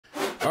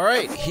All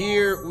right,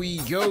 here we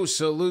go.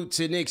 Salute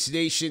to Knicks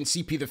Nation,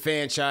 CP the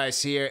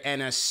franchise here,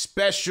 and a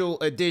special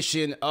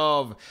edition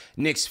of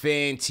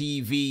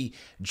KnicksFanTV.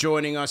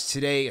 Joining us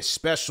today, a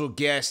special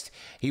guest.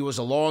 He was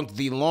the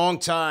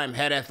long-time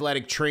head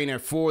athletic trainer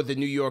for the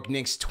New York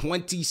Knicks,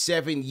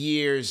 27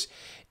 years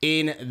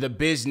in the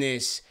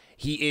business.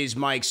 He is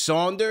Mike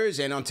Saunders,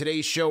 and on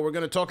today's show, we're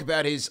going to talk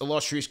about his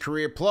illustrious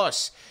career,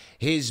 plus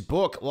his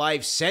book,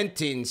 Life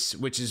Sentence,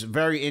 which is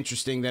very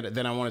interesting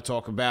that I want to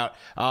talk about.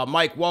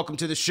 Mike, welcome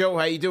to the show.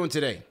 How you doing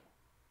today?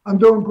 I'm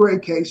doing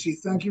great, Casey.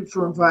 Thank you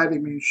for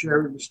inviting me and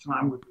sharing this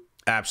time with you.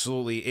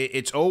 Absolutely.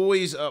 It's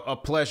always a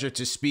pleasure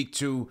to speak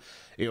to,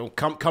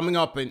 coming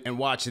up and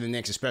watching the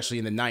Knicks, especially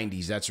in the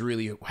 90s. That's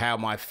really how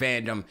my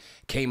fandom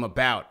came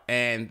about.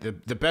 And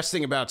the best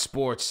thing about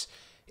sports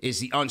is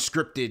the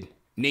unscripted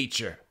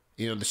nature.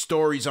 The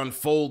stories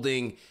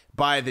unfolding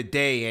by the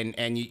day,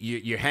 and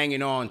you're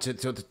hanging on to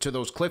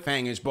those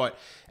cliffhangers. But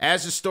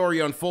as the story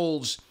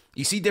unfolds,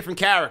 you see different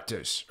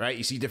characters, right?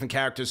 You see different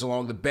characters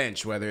along the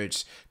bench, whether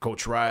it's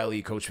Coach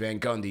Riley, Coach Van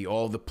Gundy,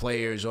 all the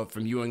players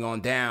from Ewing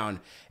on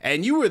down.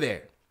 And you were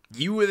there.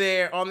 You were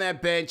there on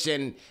that bench,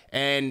 and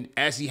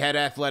as the head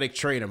athletic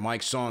trainer,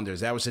 Mike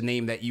Saunders, that was the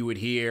name that you would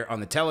hear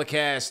on the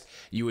telecast.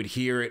 You would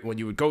hear it when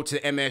you would go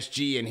to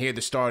MSG and hear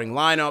the starting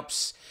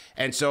lineups.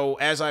 And so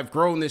as I've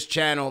grown this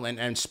channel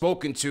and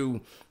spoken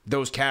to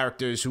those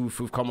characters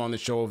who've come on the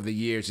show over the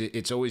years,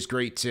 it's always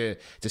great to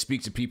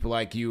speak to people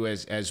like you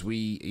as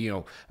we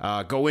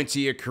go into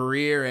your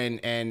career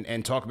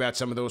and talk about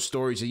some of those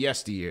stories of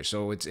yesteryear.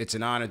 So it's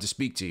an honor to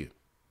speak to you.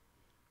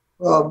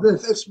 Well,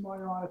 it's my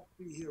honor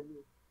to be here with you.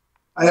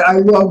 I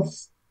love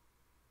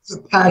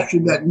the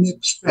passion that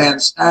Knicks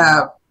fans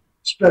have,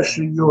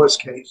 especially yours,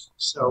 Casey.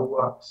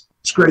 So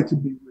it's great to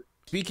be with you.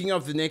 Speaking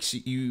of the Knicks,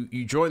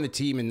 you joined the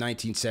team in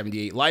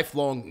 1978,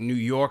 lifelong New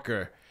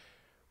Yorker.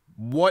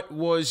 What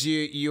was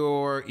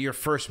your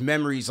first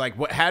memories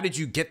like? How did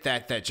you get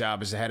that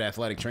job as the head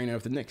athletic trainer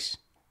of the Knicks?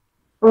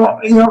 Well,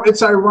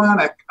 it's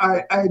ironic.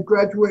 I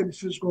graduated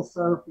physical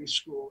therapy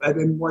school at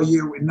NYU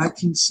in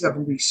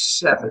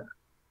 1977.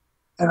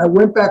 And I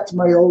went back to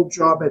my old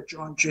job at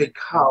John Jay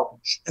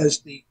College as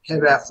the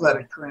head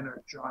athletic trainer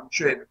at John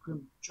Jay, the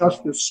criminal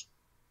justice school.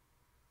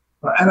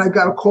 And I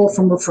got a call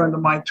from a friend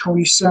of mine,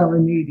 Tony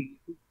Saraniti,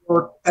 who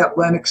worked at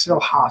Lenox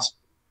Hill Hospital.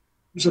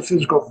 He was a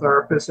physical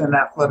therapist and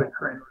athletic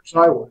trainer, as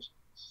I was.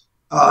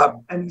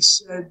 And he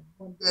said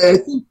one day, I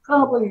think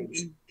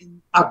probably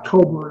in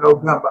October or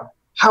November,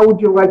 how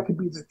would you like to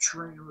be the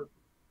trainer of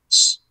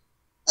this?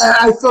 And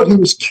I thought he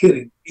was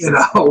kidding,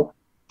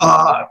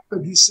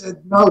 but he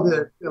said, no,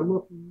 they're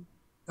looking,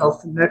 for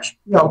next,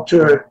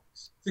 to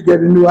get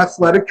a new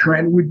athletic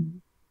trainer,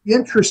 would be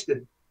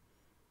interested.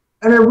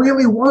 And I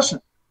really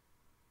wasn't.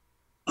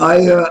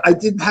 I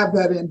didn't have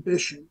that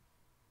ambition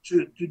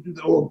to do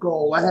the old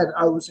goal.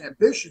 I was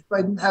ambitious, but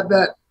I didn't have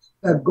that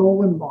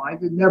goal in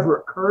mind. It never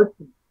occurred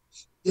to me.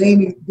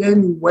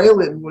 Danny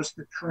Whalen was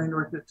the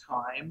trainer at the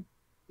time.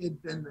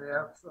 He'd been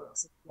there for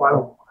quite a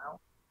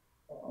while.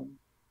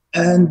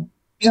 And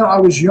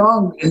I was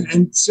young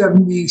in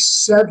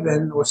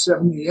 77 or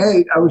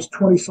 78. I was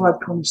 25,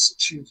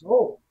 26 years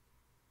old.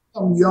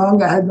 I'm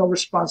young. I had no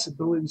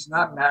responsibilities,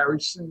 not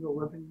married, single,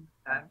 living.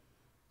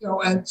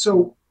 And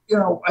so,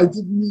 I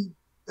didn't need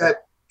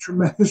that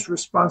tremendous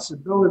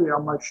responsibility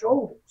on my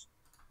shoulders.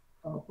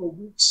 But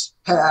weeks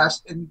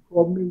passed, and he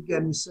called me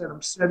again. He said,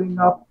 I'm setting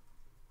up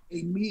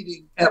a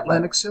meeting at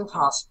Lenox Hill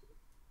Hospital.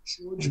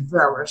 George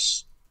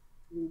Veris,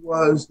 who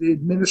was the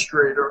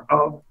administrator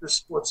of the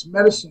sports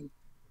medicine.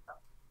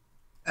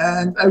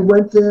 And I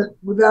went there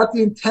without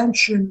the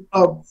intention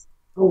of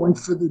going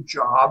for the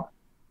job.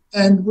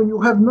 And when you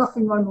have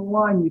nothing on the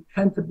line, you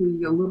tend to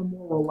be a little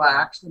more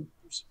relaxed and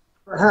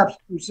perhaps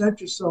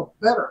present yourself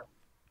better.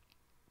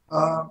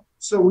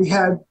 So we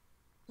had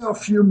a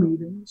few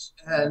meetings,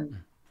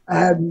 and I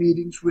had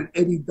meetings with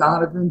Eddie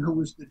Donovan, who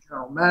was the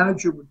general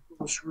manager, with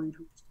Bruce Reed,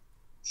 who was the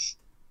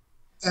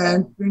coach.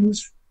 And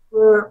things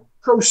were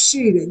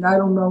proceeding. I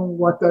don't know in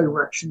what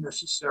direction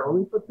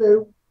necessarily, but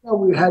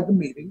we had the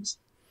meetings.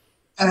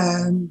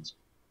 And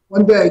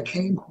one day I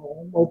came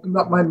home, opened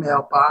up my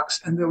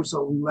mailbox, and there was a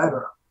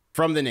letter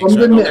from the Knicks.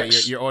 Right?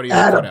 Knicks. Okay, your audio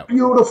had cut a out.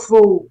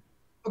 beautiful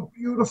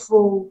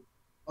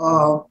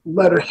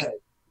letterhead,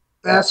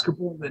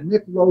 basketball, the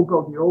Knick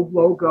logo, the old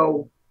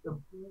logo. The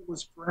ball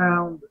was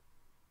brown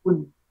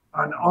with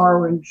an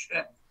orange.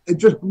 It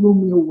just blew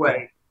me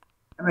away.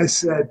 And I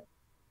said,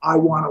 I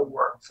want to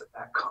work for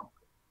that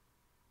company.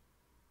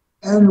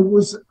 And it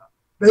was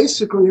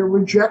basically a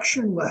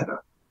rejection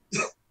letter.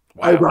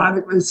 Wow.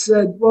 Ironically, it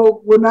said,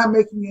 well, we're not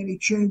making any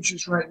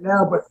changes right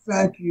now, but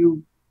thank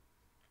you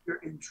for your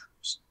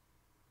interest.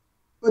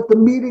 But the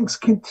meetings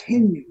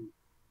continued.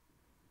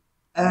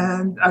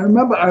 And I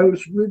remember I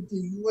was with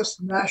the U.S.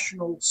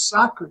 national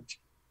soccer team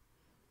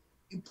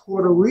in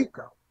Puerto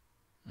Rico.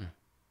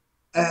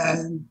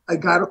 And I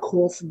got a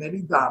call from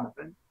Eddie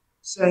Donovan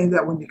saying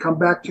that when you come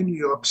back to New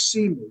York,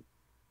 see me.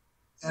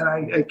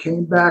 And I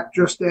came back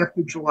just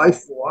after July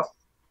 4th,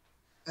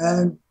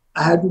 and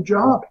I had the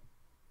job.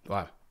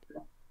 Wow.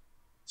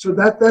 So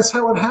that's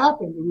how it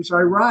happened. It was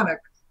ironic.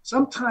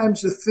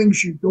 Sometimes the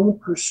things you don't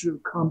pursue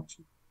come to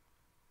you,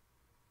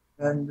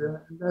 and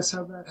that's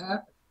how that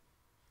happened.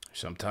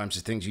 Sometimes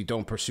the things you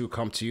don't pursue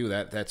come to you.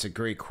 That's a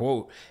great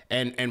quote.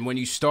 And when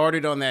you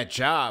started on that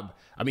job,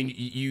 I mean,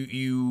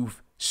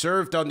 you've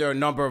served under a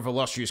number of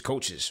illustrious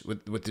coaches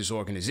with this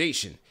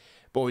organization.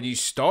 But when you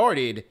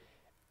started,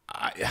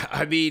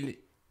 I mean,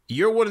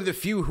 you're one of the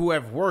few who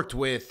have worked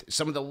with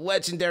some of the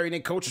legendary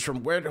Knicks coaches,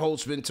 from Red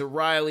Holzman to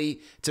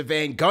Riley to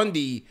Van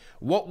Gundy.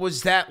 What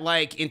was that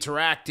like,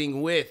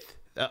 interacting with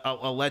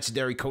a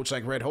legendary coach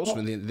like Red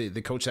Holzman,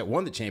 the coach that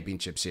won the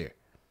championships here?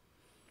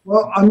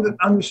 Well,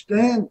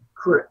 understand,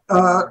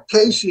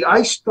 Casey,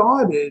 I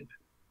started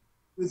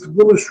with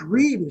Willis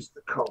Reed as the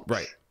coach.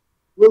 Right.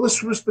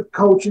 Willis was the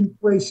coach in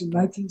place in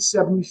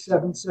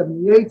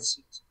 1977-78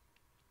 season.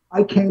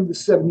 I came the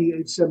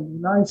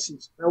 78-79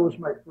 season. That was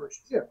my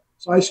first year.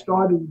 So I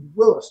started with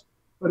Willis,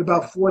 but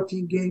about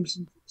 14 games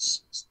into the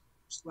season,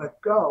 was let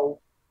go,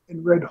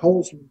 and Red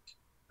Holzman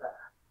came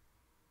back.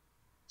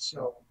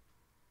 So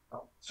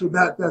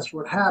that's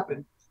what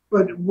happened.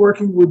 But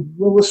working with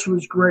Willis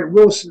was great.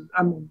 Willis,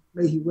 I mean,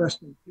 may he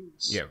rest in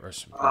peace. Yeah,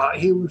 rest in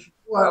peace. He was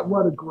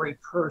what a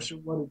great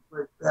person, what a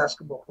great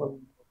basketball player.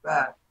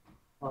 That.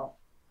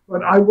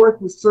 But I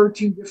worked with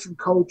 13 different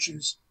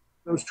coaches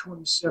those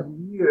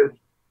 27 years.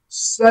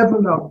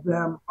 7 of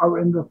them are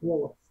in the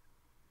Hall of Fame.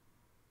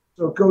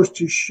 So it goes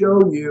to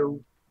show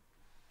you,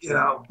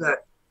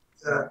 that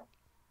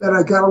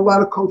I got a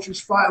lot of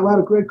coaches fired, a lot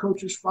of great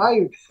coaches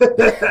fired.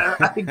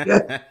 I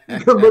guess you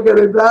can look at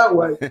it that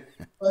way.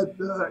 But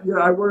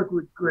I work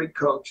with great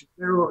coaches.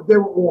 They were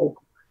all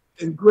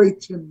great and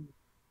great to me.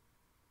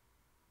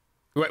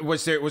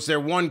 Was there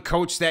one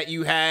coach that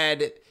you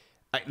had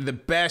the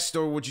best,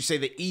 or would you say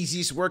the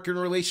easiest working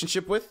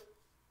relationship with?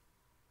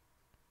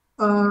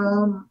 They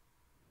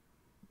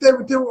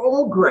were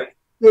all great.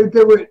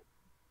 They were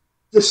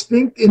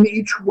distinct in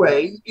each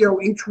way.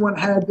 Each one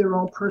had their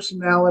own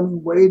personality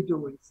and way of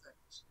doing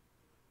things.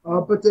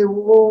 But they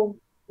were all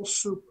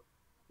super.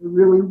 They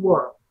really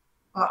were.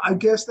 I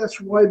guess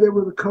that's why they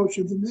were the coach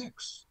of the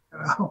Knicks.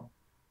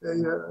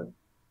 They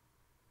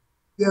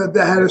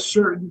had a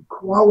certain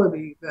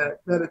quality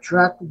that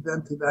attracted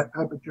them to that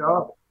type of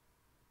job.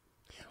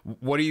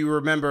 What do you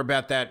remember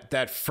about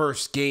that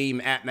first game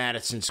at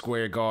Madison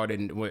Square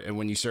Garden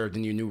when you served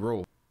in your new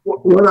role?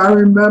 What I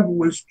remember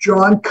was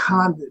John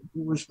Condon,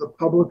 who was the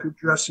public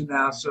address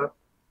announcer,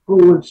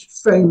 who was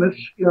famous.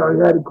 He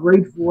had a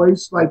great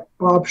voice, like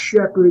Bob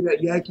Shepherd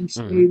at Yankee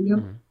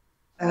Stadium.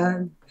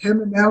 And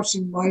him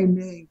announcing my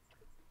name for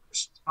the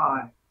first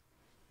time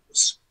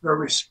was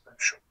very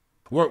special.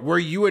 Were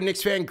you a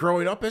Knicks fan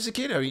growing up as a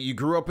kid? I mean, you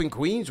grew up in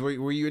Queens.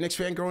 Were you a Knicks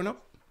fan growing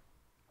up?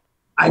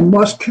 I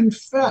must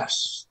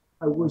confess,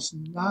 I was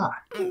not.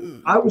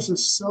 I was a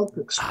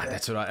Celtics fan.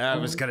 That's what I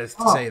was going to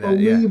say that.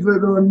 Believe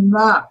it or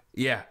not.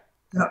 Yeah.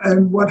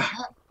 And what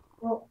happened?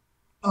 Well,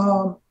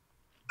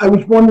 I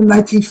was born in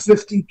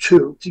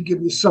 1952, to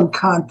give you some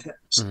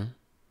context.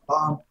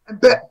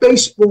 And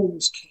baseball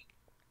was king.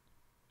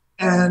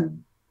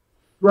 And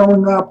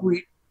growing up,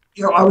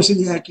 I was a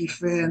Yankee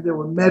fan. There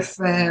were Met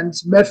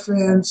fans. Met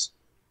fans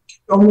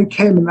only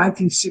came in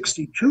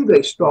 1962.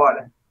 They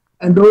started,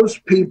 and those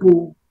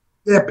people,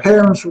 their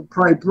parents were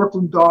probably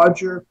Brooklyn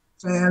Dodger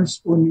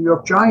fans or New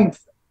York Giant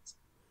fans.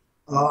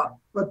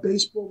 But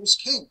baseball was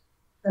king.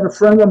 And a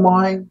friend of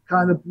mine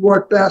kind of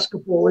brought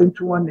basketball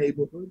into our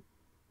neighborhood.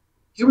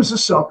 He was a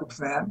Celtic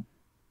fan,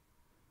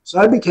 so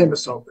I became a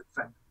Celtic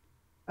fan.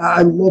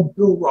 I loved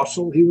Bill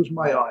Russell. He was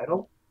my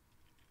idol.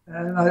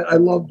 And I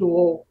loved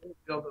all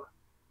the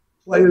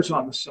players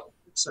on the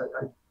Celtics.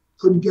 I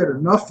couldn't get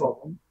enough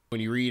of them. When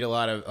you read a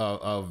lot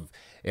of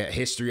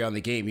history on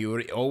the game, you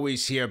would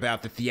always hear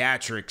about the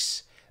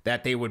theatrics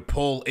that they would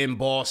pull in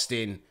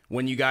Boston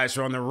when you guys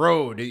were on the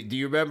road. Do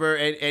you remember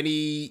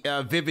any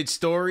vivid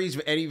stories,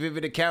 any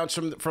vivid accounts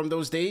from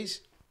those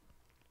days?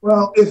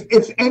 Well,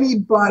 if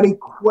anybody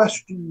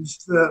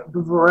questions the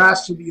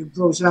veracity of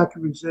those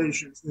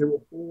accusations, they were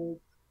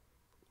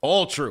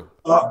all true.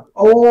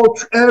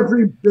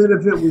 Every bit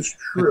of it was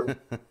true.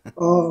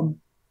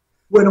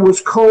 When it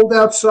was cold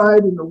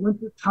outside in the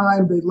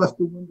wintertime, they left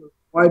the windows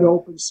wide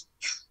open.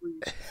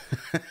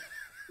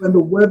 When the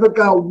weather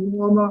got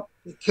warmer,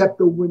 they kept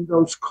the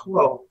windows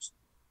closed.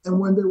 And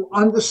when they were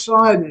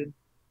undecided,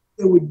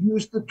 they would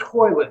use the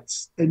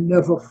toilets and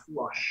never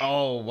flush.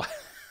 Oh,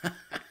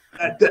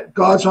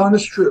 God's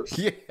honest truth.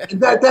 Yeah. And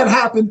that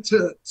happened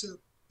to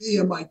me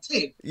and my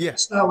team. Yeah.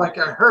 It's not like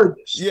I heard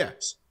this.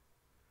 Yes.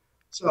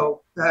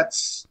 So they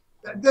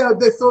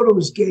thought it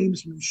was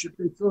gamesmanship.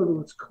 They thought it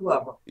was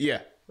clever.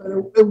 Yeah. But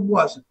it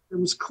wasn't. It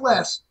was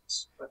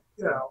classless. But,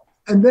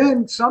 and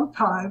then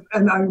sometimes,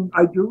 and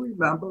I do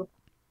remember,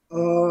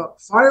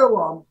 fire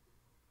alarm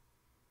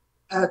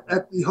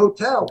at the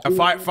hotel. A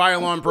fire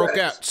alarm broke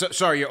out.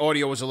 Sorry, your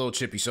audio was a little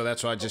chippy, so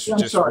that's why I just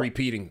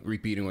repeating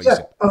what you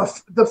said.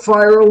 The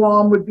fire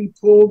alarm would be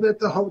pulled at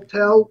the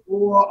hotel,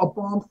 or a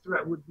bomb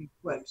threat would be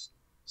placed.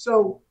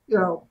 So,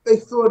 they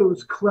thought it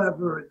was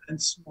clever and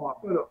smart,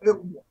 but it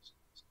wasn't.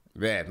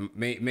 Man,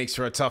 makes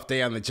for a tough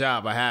day on the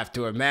job, I have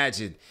to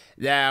imagine.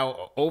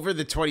 Now, over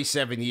the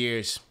 27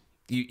 years,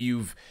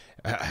 you've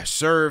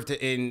served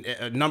in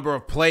a number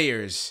of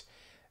players.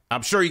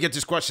 I'm sure you get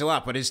this question a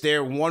lot, but is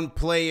there one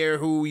player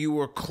who you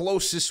were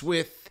closest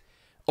with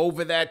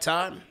over that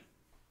time?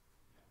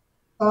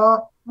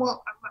 Well,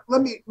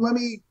 let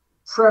me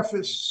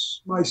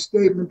preface my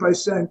statement by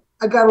saying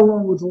I got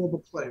along with all the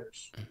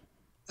players.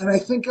 And I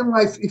think in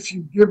life, if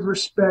you give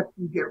respect,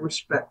 you get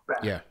respect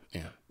back. Yeah,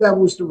 yeah. That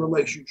was the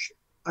relationship.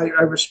 I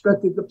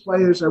respected the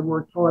players. I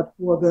worked hard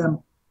for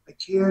them. I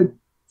cared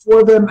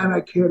for them, and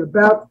I cared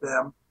about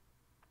them.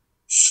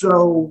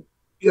 So,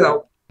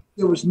 there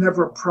was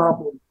never a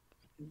problem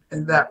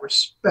in that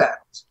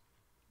respect.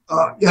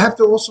 You have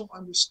to also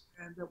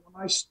understand that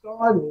when I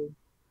started,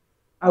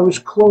 I was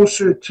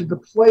closer to the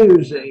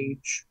players'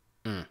 age.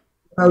 When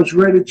I was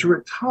ready to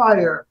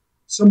retire,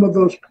 some of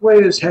those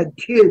players had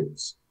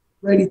kids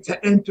ready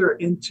to enter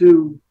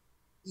into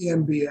the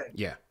NBA.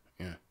 Yeah,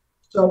 yeah.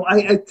 So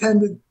I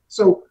tended.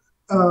 So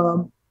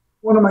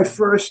one of my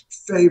first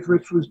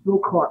favorites was Bill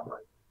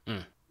Cartwright.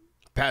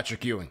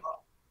 Patrick Ewing.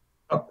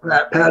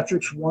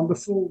 Patrick's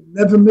wonderful.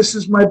 Never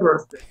misses my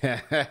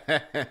birthday.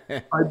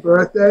 My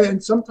birthday,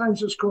 and sometimes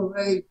just call,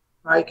 hey,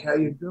 Mike, how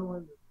you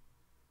doing?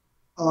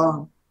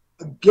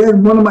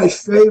 Again, one of my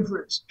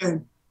favorites,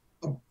 and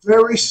a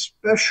very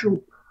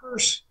special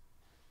person,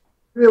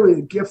 really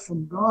a gift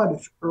from God,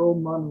 is Earl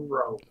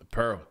Monroe.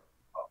 Pearl.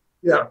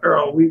 Yeah,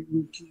 Earl. We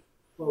keep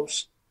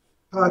close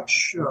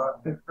touch.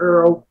 And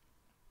Earl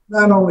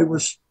not only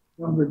was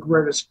one of the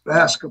greatest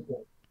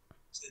basketball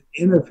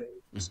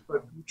innovators,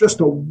 but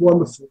just a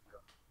wonderful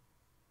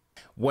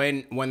guy.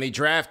 When they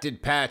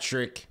drafted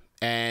Patrick,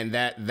 and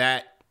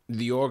that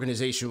the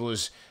organization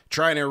was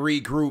trying to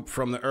regroup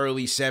from the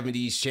early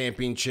 70s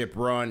championship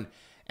run,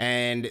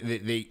 and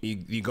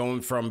you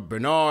going from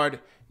Bernard,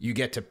 you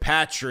get to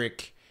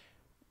Patrick.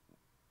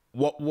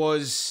 What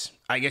was,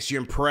 I guess,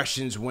 your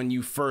impressions when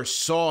you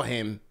first saw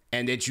him,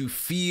 and did you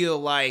feel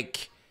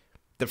like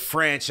the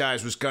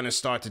franchise was going to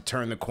start to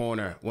turn the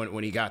corner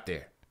when he got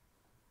there?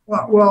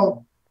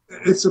 Well,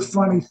 it's a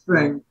funny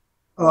thing.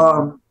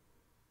 I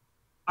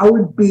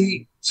would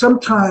be,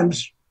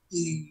 sometimes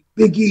the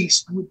Big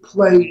East would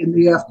play in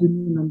the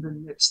afternoon on the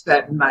Knicks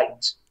that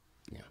night.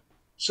 Yeah.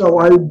 So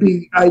I'd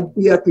be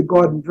at the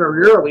Garden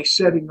very early,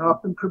 setting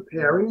up and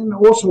preparing, and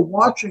also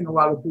watching a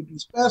lot of Big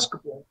East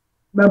basketball.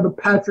 Remember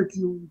Patrick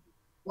Ewing's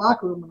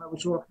locker room when I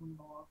was offering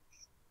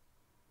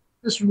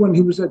this is when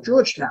he was at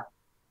Georgetown,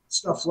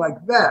 stuff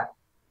like that.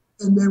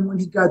 And then when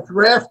he got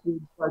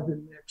drafted by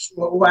the Knicks,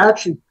 or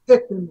actually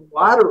picked in the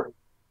lottery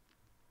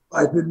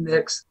by the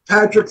Knicks,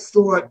 Patrick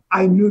thought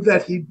I knew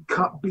that he'd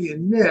be a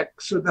Knick,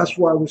 so that's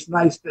why I was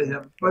nice to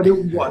him. But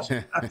it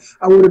wasn't.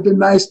 I would have been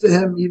nice to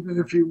him even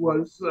if he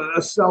was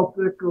a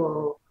Celtic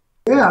or,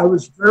 yeah, I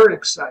was very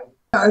excited.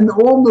 And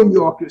all New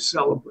Yorkers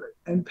celebrate.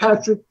 And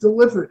Patrick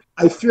delivered.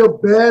 I feel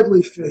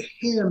badly for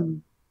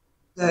him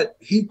that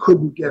he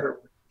couldn't get a ring.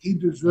 He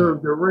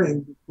deserved a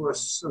ring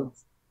because of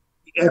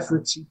the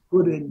efforts he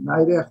put in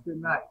night after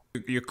night.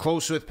 You're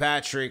close with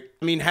Patrick.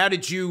 I mean, how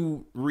did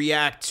you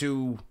react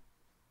to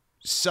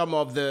some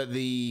of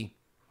I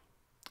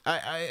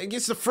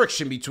guess the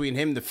friction between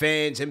him, the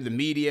fans, him, the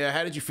media?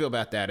 How did you feel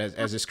about that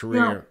as his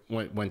career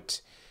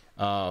went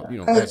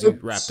as he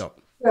wrapped up?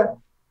 Yeah.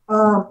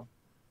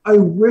 I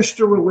wish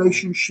the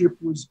relationship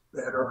was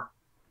better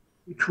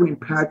between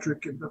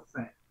Patrick and the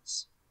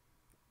fans.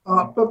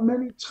 But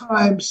many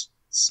times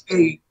it's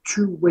a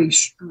two-way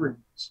street.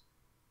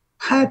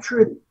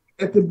 Patrick,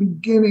 at the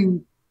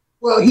beginning,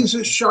 well, he's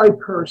a shy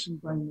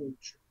person by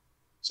nature.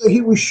 So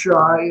he was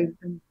shy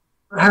and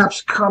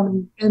perhaps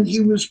coming, and he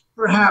was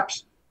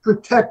perhaps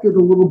protected a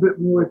little bit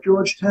more at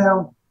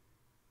Georgetown.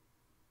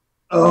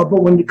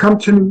 But when you come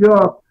to New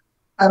York,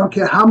 I don't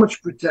care how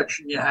much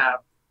protection you have,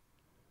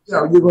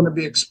 you're going to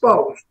be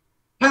exposed.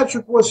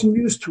 Patrick wasn't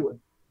used to it.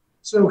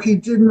 So he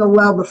didn't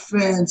allow the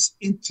fans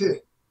into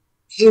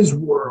his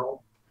world.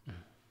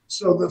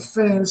 So the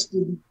fans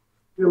didn't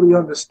really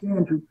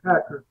understand who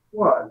Patrick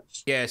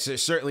was. Yeah,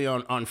 it's certainly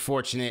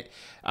unfortunate.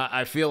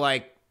 I feel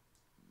like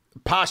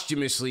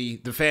posthumously,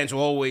 the fans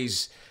will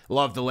always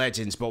love the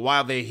legends, but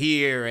while they're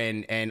here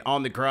and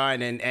on the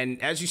grind,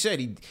 and as you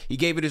said, he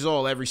gave it his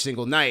all every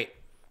single night.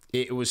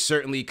 It was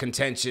certainly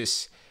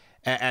contentious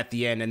at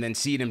the end, and then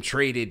seeing him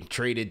traded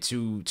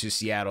to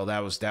Seattle,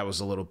 that was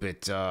a little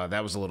bit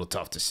that was a little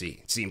tough to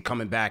see. See him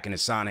coming back in a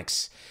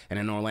Sonics and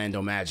an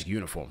Orlando Magic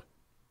uniform.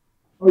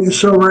 Oh, you're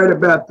so right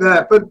about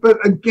that.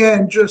 But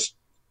again, just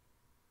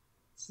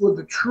for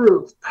the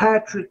truth,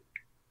 Patrick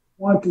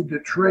wanted to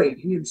trade.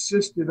 He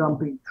insisted on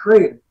being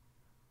traded.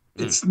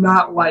 It's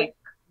not like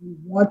we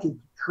wanted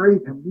to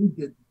trade him. We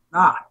did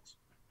not.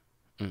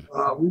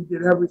 We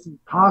did everything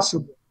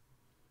possible,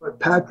 but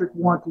Patrick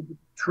wanted to be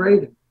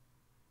traded.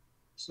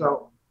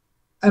 So,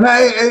 and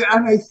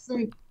I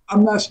think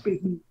I'm not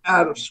speaking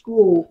out of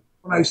school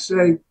when I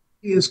say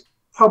he has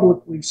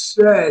publicly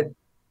said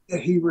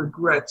that he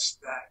regrets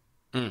that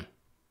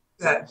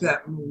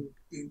move,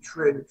 being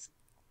traded.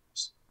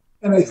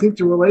 And I think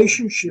the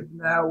relationship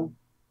now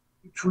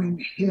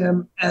between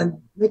him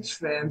and Knicks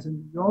fans in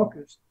New York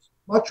is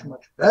much,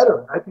 much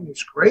better. I think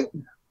it's great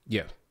now.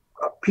 Yeah.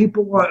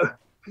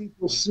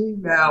 People see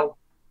now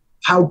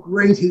how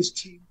great his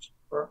teams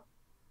were,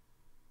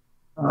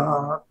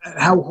 and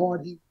how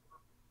hard he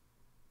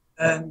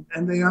worked,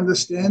 and they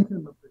understand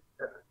him a bit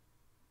better.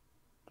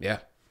 Yeah.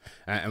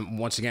 And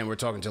once again, we're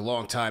talking to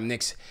longtime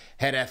Knicks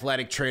head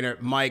athletic trainer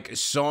Mike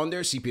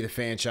Saunders, CP the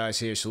franchise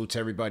here. Salute to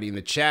everybody in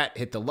the chat.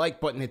 Hit the like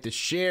button, hit the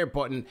share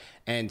button,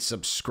 and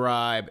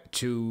subscribe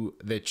to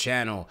the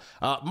channel.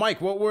 Mike,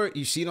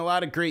 you've seen a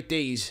lot of great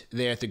days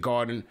there at the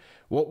Garden.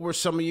 What were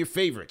some of your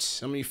favorites,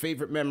 some of your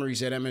favorite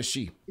memories at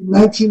MSG? In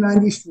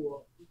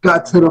 1994, we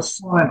got to the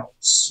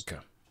finals.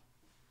 Okay.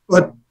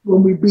 But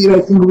when we beat,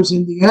 I think it was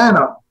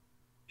Indiana,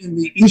 in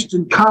the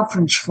Eastern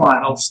Conference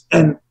Finals,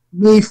 and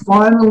me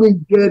finally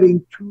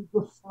getting to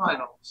the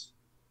finals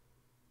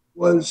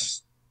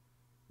was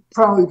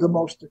probably the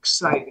most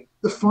exciting.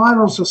 The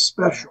finals are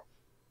special.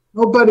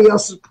 Nobody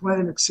else is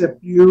playing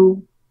except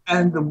you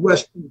and the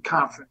Western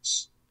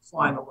Conference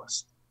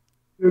finalists.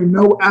 There are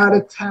no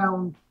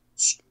out-of-town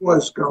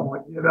scores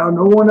going.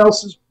 No one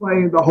else is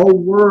playing. The whole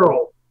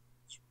world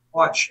is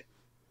watching.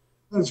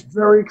 It's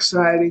very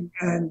exciting,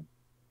 and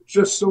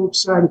just so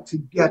excited to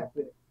get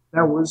there.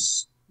 That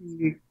was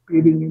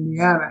beating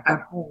Indiana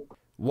at home.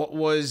 What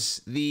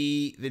was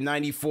the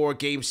 94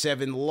 Game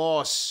 7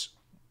 loss?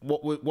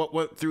 What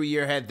went through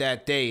your head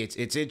that day?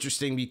 It's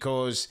interesting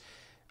because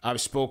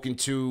I've spoken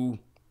to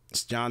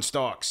John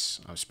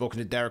Starks, I've spoken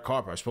to Derek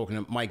Harper, I've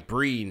spoken to Mike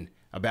Breen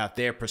about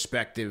their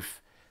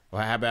perspective.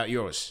 Well, how about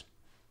yours?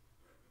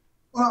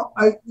 Well,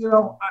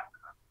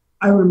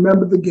 I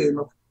remember the game,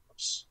 of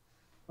course.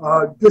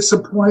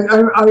 Disappointed.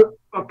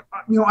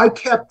 I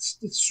kept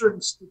certain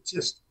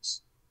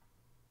statistics.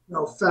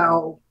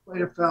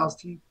 Player fouls,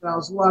 team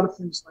fouls, a lot of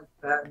things like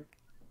that.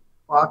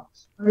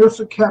 I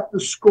also kept the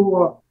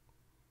score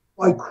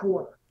by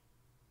quarter.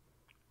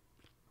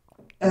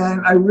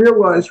 And I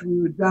realized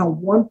we were down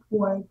 1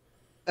 point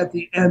at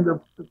the end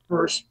of the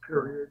first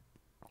period,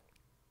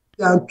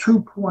 down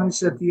 2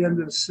 points at the end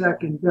of the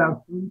second,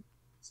 down 3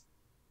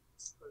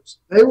 points.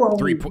 They were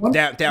only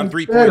down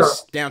 3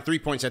 points. Down 3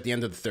 points at the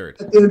end of the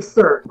third. At the end of the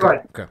third, okay.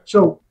 Right. Okay.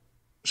 So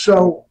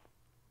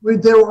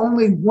they were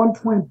only 1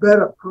 point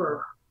better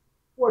per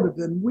quarter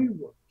than we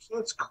were. So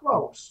it's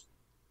close.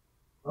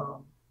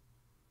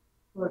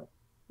 But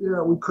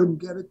we couldn't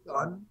get it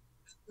done.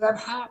 That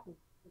happened.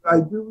 But I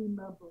do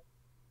remember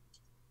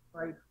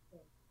right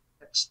home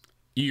next day.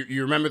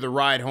 You remember the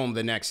ride home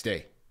the next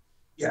day?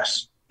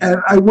 Yes.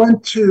 And I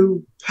went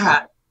to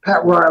Pat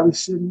Riley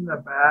sitting in the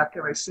back,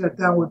 and I sat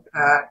down with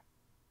Pat,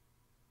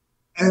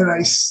 and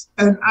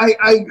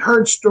I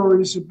heard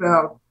stories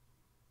about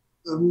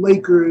the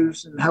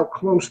Lakers and how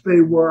close they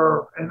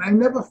were, and I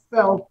never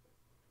felt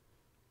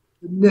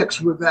the Knicks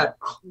were that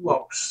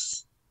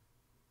close.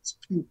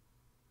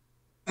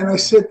 And I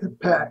said to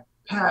Pat,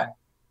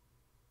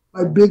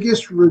 my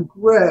biggest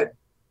regret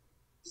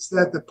is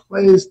that the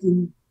players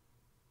didn't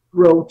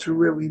grow to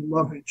really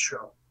love each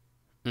other.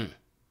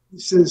 He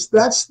says,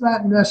 that's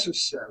not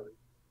necessary.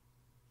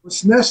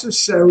 What's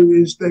necessary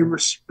is they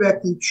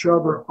respect each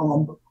other.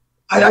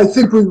 I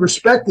think we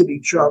respected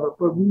each other,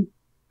 but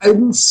I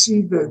didn't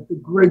see the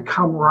great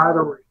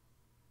camaraderie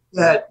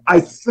that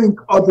I think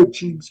other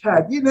teams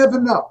had. You never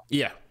know.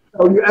 Yeah.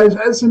 So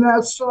as an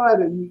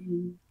outsider,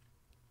 you're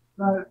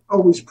not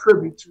always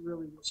privy to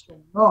really what's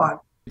going on.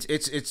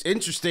 It's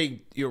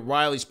interesting,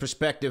 Riley's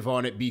perspective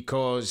on it,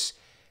 because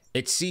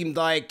it seemed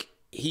like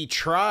he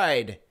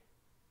tried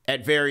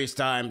at various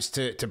times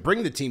to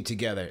bring the team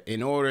together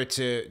in order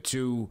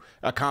to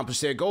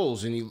accomplish their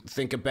goals. And you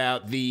think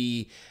about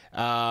the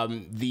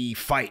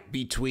fight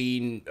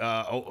between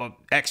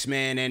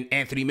X-Men and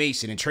Anthony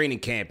Mason in training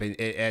camp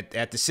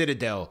at the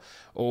Citadel,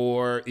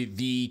 or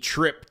the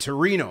trip to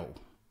Reno.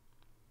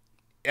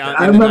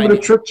 I remember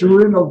the trip to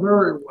Reno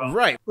very well.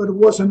 Right. But it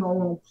wasn't our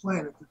own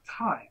plan at the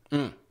time.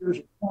 It was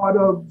part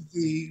of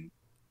the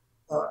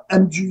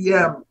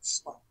MGM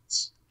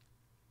slots.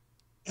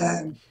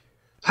 And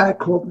Pat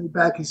called me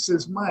back. He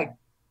says, Mike,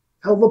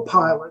 tell the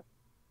pilot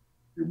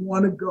we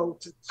want to go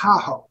to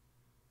Tahoe.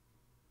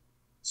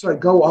 So I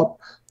go up,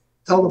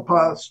 tell the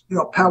pilots,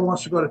 Pat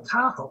wants to go to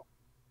Tahoe.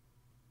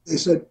 They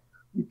said,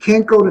 you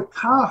can't go to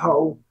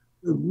Tahoe.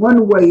 The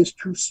runway is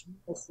too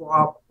small for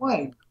our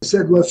plane. I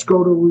said, let's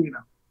go to Reno.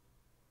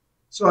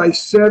 So I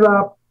set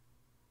up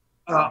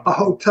a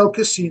hotel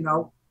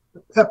casino,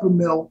 the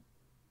Peppermill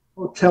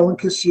Hotel and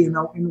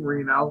Casino in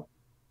Reno,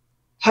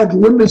 had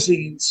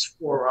limousines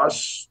for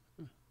us.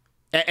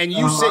 And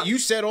you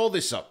set all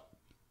this up?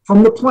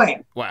 From the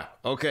plane. Wow.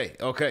 Okay.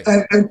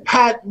 And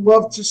Pat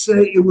loved to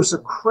say it was a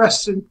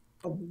crescent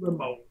of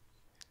limo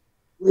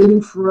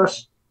waiting for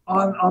us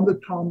on the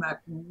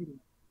tarmac in Reno.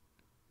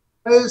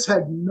 Players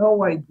had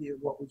no idea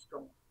what was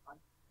going on.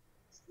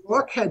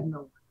 York had no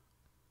idea.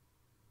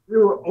 We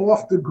were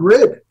off the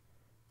grid,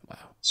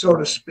 so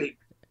to speak.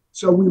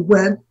 So we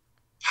went.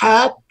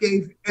 Pat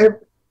gave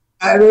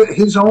out of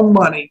his own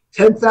money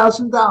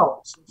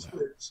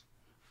 $10,000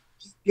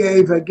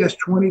 gave, I guess,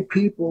 20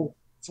 people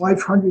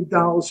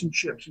 $500 in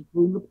chips,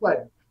 including the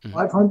player.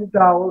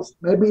 $500.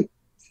 Maybe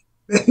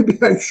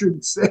I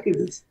shouldn't say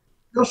this.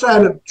 He also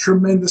had a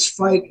tremendous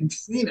fight in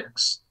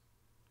Phoenix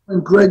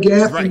when Greg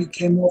Anthony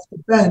came off the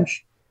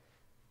bench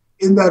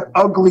in that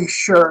ugly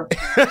shirt.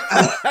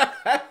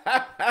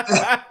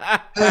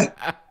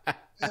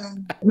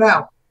 and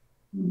now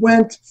we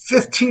went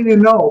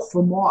 15-0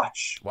 for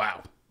March.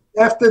 Wow.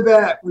 After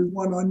that, we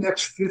won our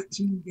next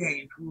 15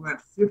 games. We went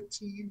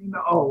 15-0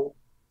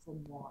 for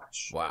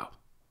March. Wow.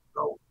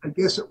 So I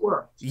guess it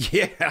worked.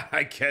 Yeah,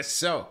 I guess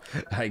so.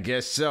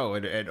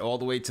 And all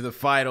the way to the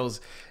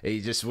finals. You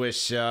just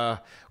wish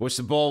the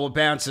ball would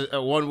bounce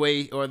one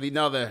way or the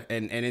other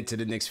and into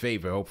the Knicks'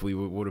 favor. Hopefully,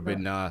 we would have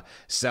been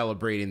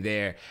celebrating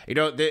there. You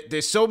know,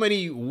 there's so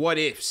many what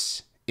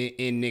ifs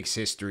in Knicks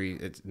history.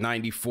 It's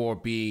 94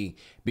 being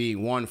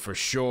one for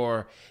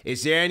sure.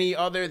 Is there any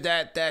other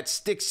that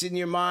sticks in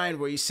your mind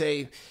where you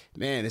say,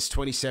 man, this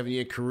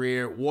 27-year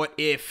career, what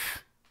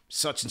if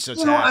such and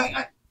such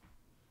happened?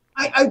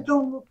 I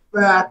don't look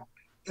back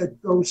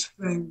at those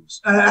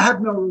things. I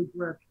have no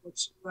regrets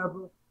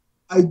whatsoever.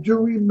 I do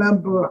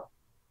remember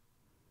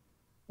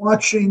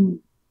watching,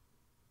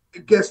 I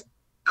guess,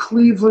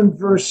 Cleveland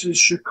versus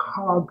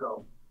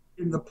Chicago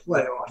in the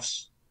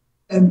playoffs,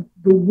 and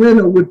the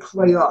winner would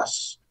play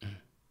us.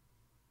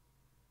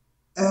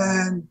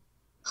 And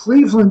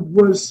Cleveland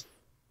was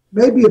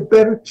maybe a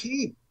better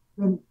team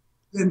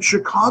than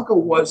Chicago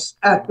was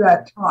at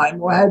that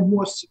time, or had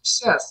more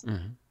success.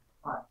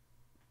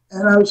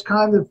 And I was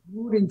kind of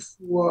rooting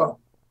for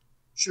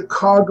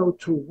Chicago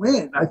to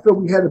win. I thought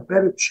we had a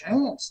better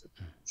chance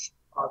than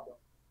Chicago,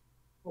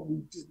 but we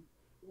didn't.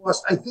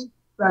 Lost. I think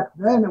back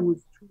then it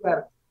was 2 out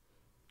of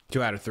 3.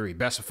 2 out of 3,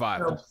 best of 5.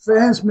 You know,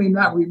 fans may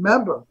not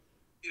remember.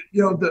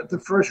 You know, the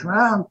first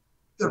round,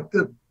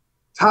 the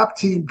top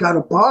team got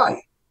a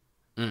bye.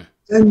 Then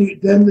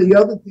the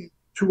other team,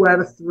 2 out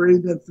of 3,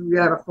 then 3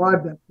 out of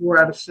 5, then 4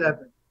 out of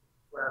 7.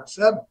 4 out of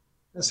 7.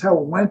 That's how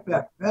it went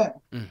back then.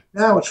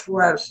 Now it's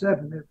 4 out of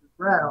 7 every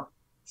round.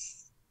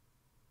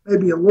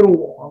 Maybe a little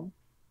long.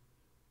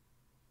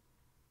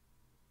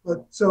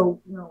 But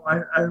so, you know,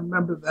 I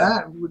remember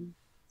that.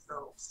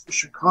 For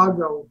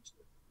Chicago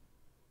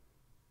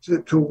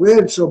to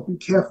win, so be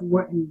careful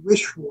what you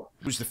wish for.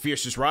 Who's the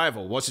fiercest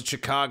rival? Was it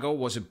Chicago?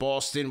 Was it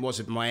Boston? Was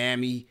it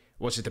Miami?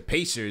 Was it the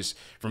Pacers?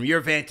 From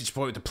your vantage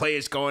point, with the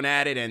players going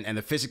at it and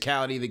the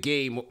physicality of the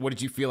game, what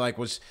did you feel like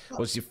was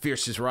your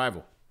fiercest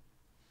rival?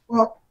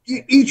 Well,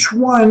 each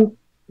one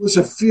was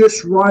a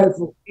fierce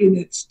rival in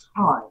its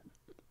time.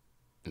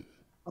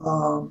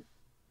 I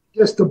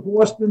guess the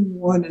Boston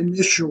one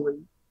initially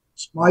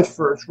was my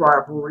first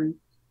rivalry,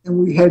 and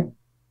we hadn't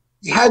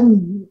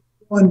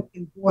won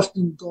in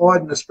Boston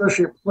Garden,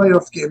 especially a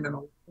playoff game, in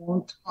a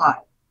long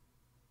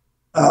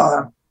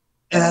time.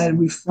 And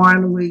we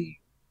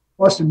finally,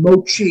 Boston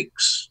Mo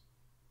Cheeks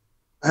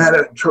had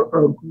a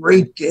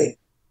great game,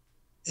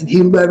 and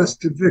he led us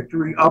to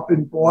victory up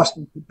in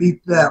Boston to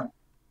beat them.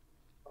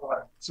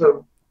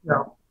 So, you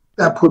know,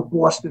 that put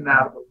Boston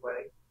out of the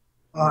way.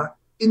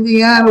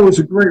 Indiana was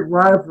a great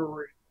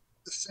rivalry.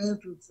 The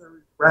fans were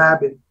very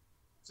rabid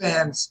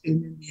fans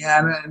in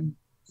Indiana, and,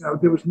 you know,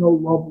 there was no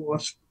love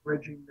lost for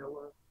Reggie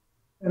Miller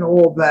and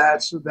all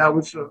that. So that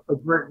was a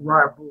great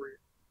rivalry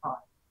at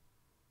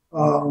the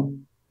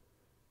time.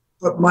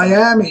 But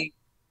Miami,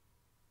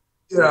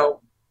 you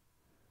know,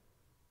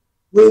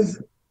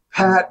 with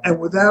Pat and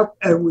with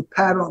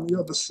Pat on the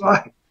other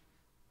side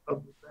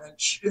of the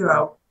bench, you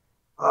know,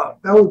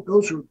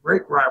 those were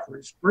great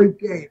rivalries, great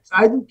games.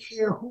 I didn't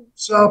care who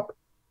was up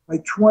by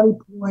 20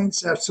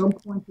 points at some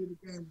point in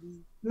the game.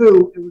 We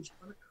knew it was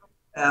going to come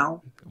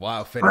down.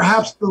 Wow, finish.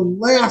 Perhaps the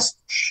last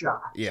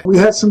shot. Yeah. We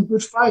had some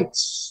good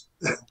fights.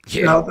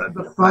 You know,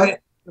 the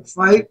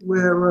fight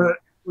where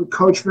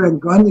Coach Van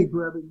Gundy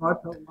grabbing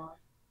Martel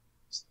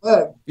Lyon's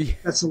leg.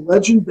 That's a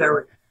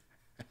legendary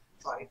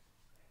fight.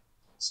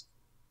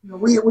 You know,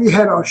 we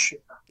had our share.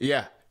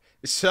 Yeah.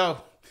 So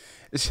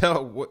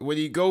when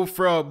you go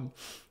from,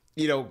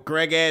 you know,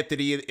 Greg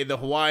Anthony in the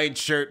Hawaiian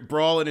shirt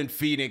brawling in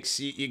Phoenix,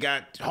 you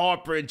got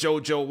Harper and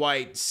JoJo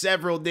White,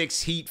 several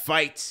Knicks Heat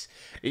fights.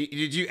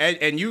 You're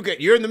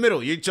in the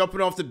middle. You're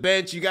jumping off the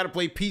bench. You got to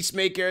play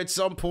peacemaker at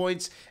some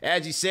points.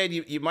 As you said,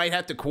 you might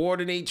have to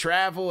coordinate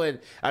travel. And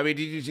I mean,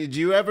 did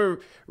you ever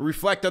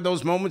reflect on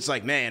those moments?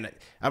 Like, man,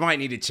 I might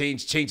need to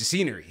change the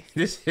scenery.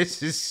 This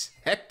is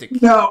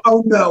hectic. No,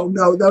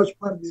 no. That was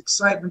part of the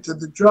excitement of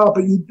the job.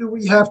 But you do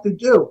what you have to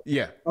do.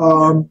 Yeah.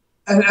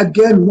 And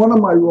again, one of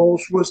my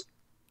roles was,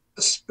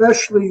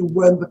 especially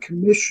when the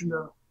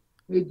commissioner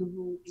made the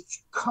rule, if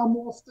you come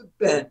off the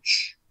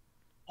bench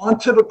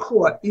onto the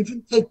court,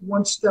 even take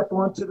one step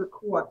onto the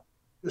court,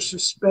 you're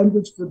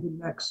suspended for the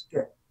next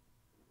game.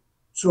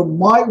 So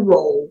my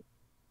role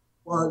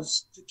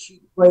was to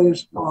keep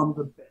players on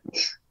the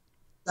bench.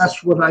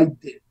 That's what I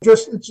did.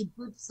 It's a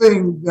good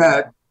thing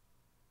that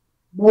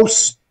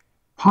most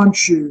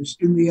punches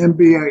in the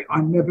NBA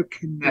are never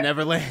connected.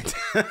 Never land.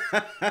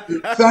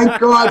 Thank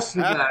God for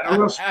that,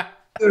 or else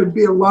there'd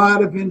be a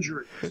lot of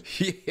injuries.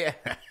 Yeah.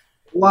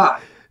 a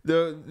lot.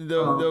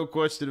 No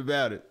question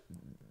about it.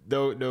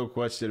 No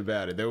question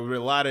about it. There were a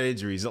lot of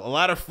injuries, a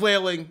lot of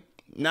flailing,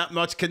 not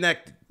much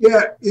connected.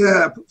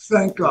 Yeah.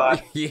 Thank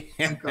God. Yeah.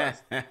 Thank God.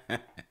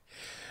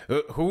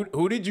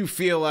 Who did you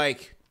feel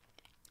like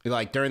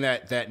during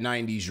that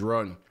 '90s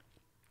run?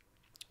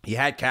 He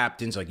had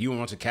captains, like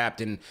Ewing was a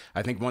captain.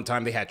 I think one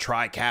time they had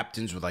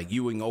tri-captains with like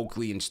Ewing,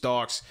 Oakley, and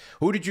Starks.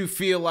 Who did you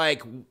feel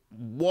like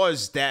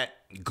was that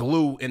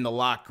glue in the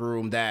locker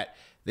room that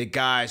the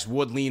guys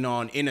would lean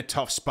on in a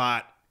tough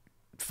spot,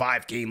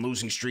 5-game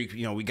losing streak?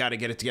 You know, we got to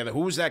get it together. Who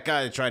was that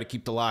guy that tried to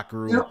keep the locker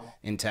room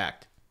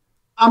intact?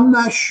 I'm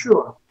not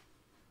sure.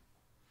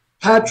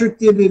 Patrick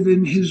did it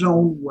in his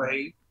own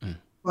way,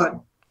 but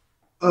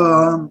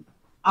I'm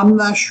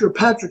not sure.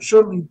 Patrick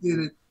certainly did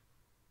it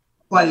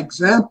by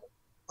example.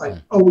 Like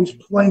always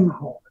playing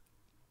hard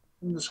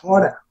and his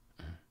heart out.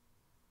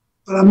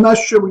 But I'm not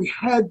sure we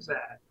had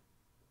that.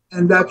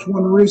 And that's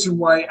one reason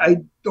why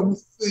I don't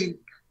think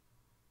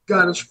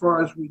got as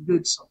far as we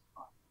did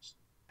sometimes.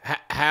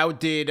 How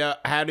would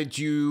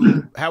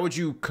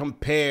you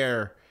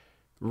compare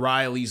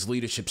Riley's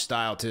leadership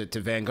style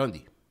to Van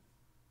Gundy?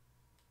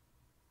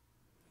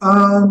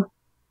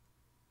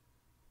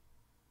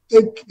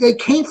 They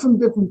came from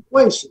different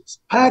places.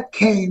 Pat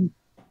came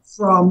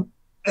from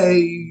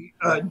a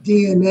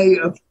DNA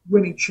of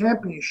winning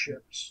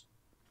championships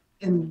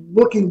and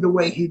looking the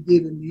way he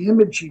did in the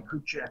image he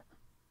projected.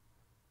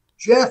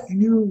 Jeff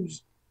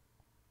used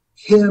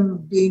him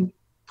being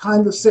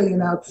kind of say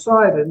an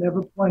outsider,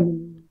 never playing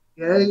in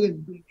the NBA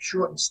and being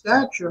short in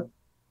stature.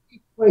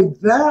 He played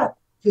that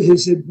to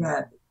his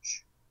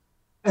advantage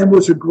and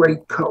was a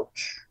great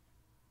coach.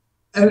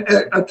 And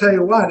I'll tell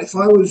you what, if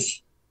I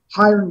was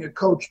hiring a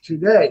coach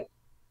today,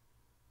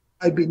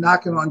 I'd be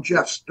knocking on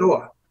Jeff's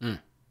door.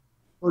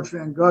 Coach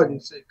Van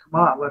Gundy say, "Come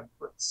on,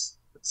 let's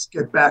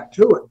get back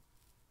to it."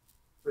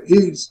 But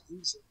he's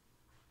a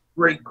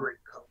great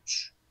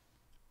coach.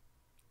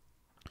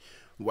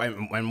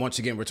 And once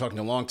again, we're talking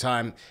a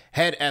long-time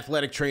head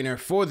athletic trainer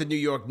for the New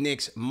York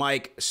Knicks,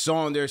 Mike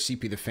Saunders,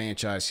 CP the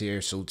franchise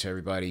here. Salute to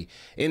everybody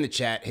in the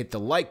chat. Hit the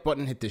like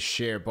button, hit the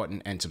share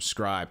button, and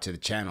subscribe to the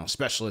channel.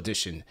 Special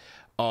edition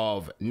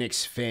of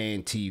Knicks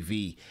Fan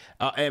TV.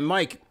 And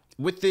Mike,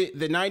 with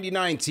the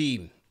 '99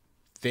 team,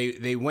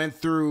 they went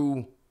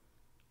through.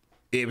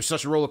 It was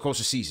such a roller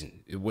coaster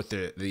season with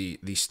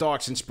the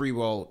Starks and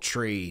Sprewell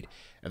trade,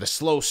 the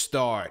slow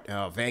start,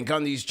 Van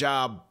Gundy's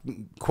job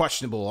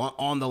questionable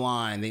on the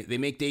line. They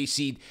make the 8th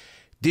seed.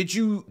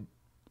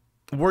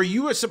 Were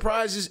you as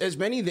surprised as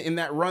many in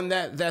that run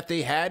that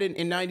they had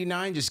in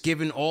 '99, just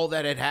given all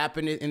that had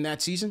happened in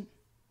that season?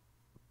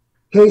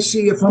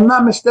 Casey, if I'm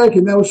not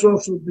mistaken, that was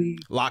also the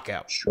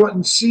lockout,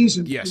 shortened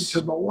season due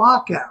to the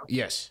lockout.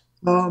 Yes.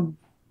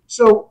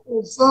 So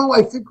although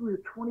I think we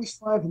were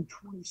 25 and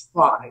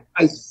 25,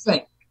 I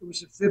think it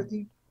was a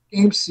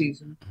 50-game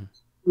season.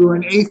 We were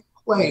in 8th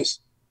place,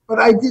 but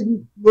I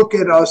didn't look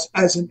at us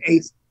as an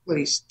 8th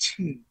place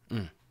team.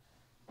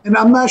 And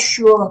I'm not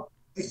sure.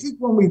 I think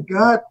when we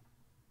got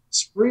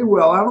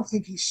Sprewell, I don't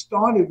think he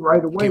started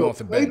right away or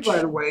played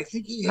right away. I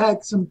think he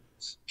had some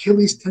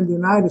Achilles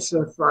tendonitis,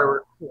 if I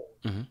recall.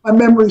 My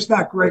memory's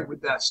not great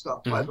with that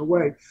stuff, by the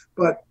way.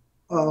 But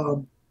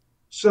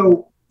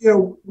so.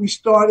 We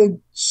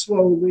started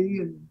slowly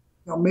and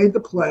made the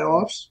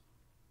playoffs,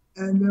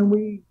 and then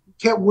we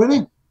kept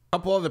winning. A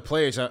couple other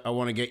players I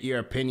want to get your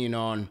opinion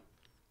on,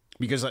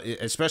 because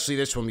especially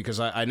this one, because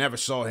I never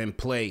saw him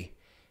play,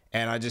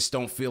 and I just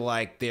don't feel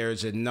like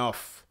there's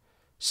enough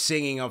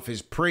singing of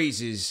his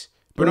praises.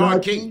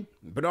 Bernard King.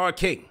 Bernard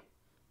King.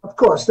 Of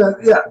course, I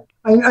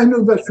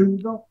knew that's who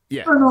you know.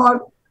 Yeah.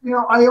 Bernard,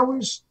 I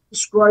always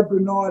describe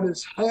Bernard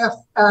as half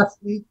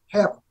athlete,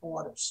 half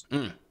artist.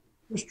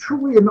 Was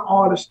truly an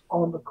artist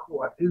on the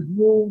court. His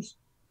moves,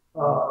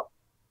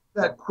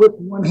 that quick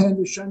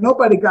one-handed shot,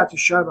 nobody got the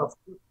shot off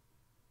quick.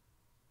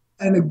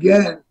 And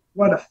again,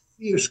 what a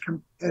fierce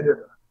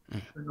competitor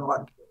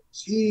Bernard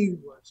was. He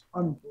was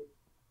unbelievable.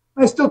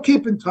 I still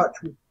keep in touch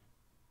with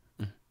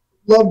him.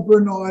 Love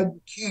Bernard.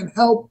 You can't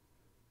help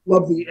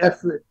love the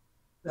effort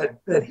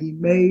that he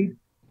made.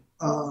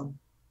 And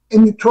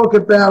you talk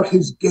about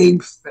his game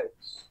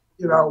face,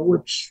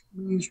 which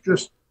means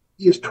just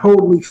he is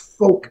totally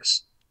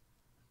focused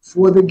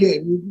for the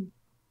game. You didn't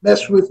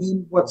mess with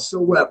him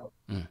whatsoever.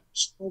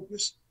 Just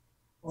focus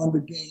on the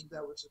game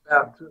that was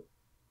about to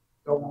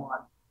go on.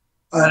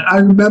 I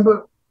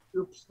remember we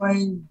were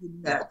playing the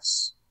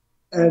Nets,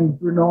 and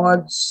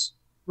Bernard's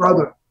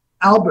brother,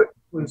 Albert,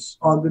 was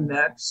on the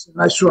Nets. And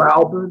I saw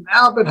Albert.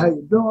 Albert, how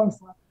you doing?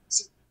 I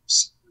said,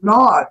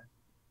 Bernard.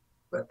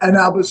 And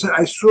Albert said,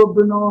 I saw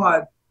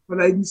Bernard,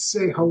 but I didn't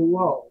say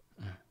hello.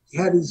 He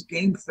had his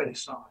game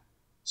face on.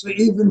 So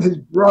even his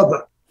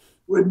brother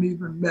wouldn't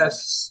even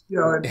mess,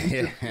 and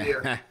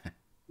interfere.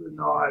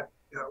 Bernard,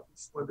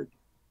 before the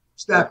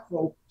staff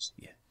focused.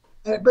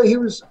 But he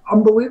was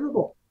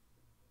unbelievable.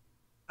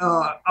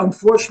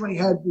 Unfortunately,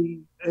 had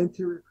the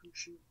anterior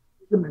cruciate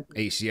ligament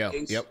ACL.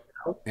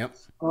 Yep.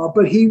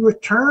 But he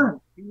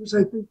returned. He was,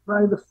 I think,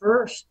 probably the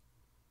first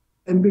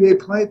NBA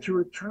player to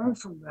return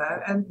from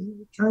that, and he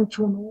returned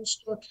to an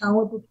all-star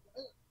caliber player.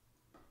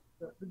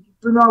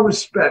 Bernard was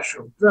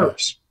special, very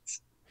special.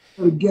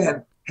 But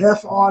again,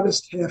 half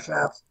artist, half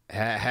athlete.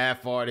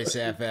 Half artist,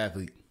 half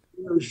athlete.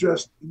 It was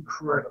just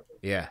incredible.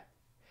 Yeah.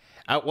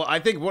 Well, I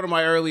think one of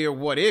my earlier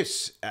what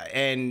ifs,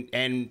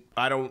 and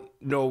I don't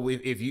know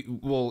if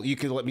you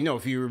can let me know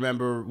if you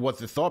remember what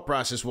the thought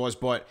process was,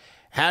 but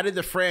how did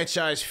the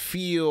franchise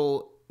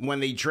feel when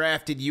they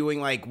drafted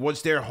Ewing? Like,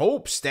 was there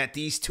hopes that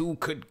these two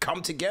could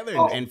come together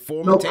and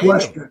form a tandem?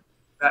 Question.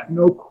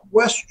 No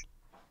question.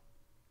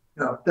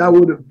 No, that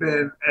would have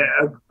been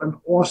an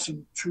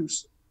awesome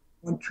twosome.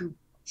 1-2 punch.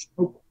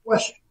 No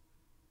question.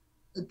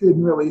 It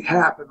didn't really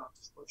happen,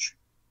 unfortunately.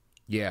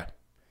 Yeah.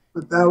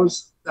 But that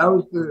was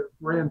the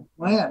grand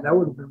plan. That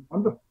would have been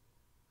wonderful.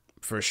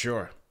 For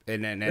sure.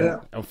 And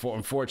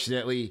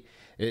unfortunately,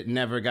 it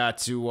never got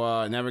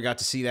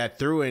to see that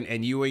through,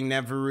 and Ewing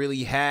never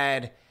really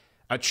had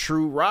a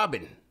true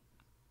Robin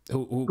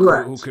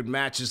who could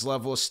match his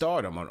level of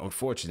stardom,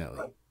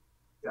 unfortunately.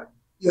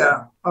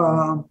 Yeah.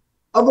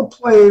 Other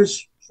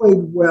players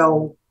played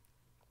well,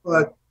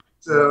 but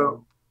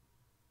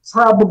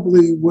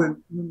probably were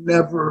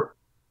never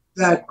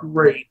that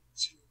great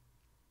to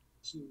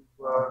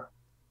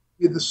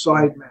be the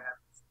side man,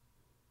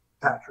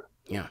 Patrick.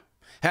 Yeah.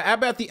 How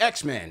about the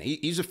X-Man?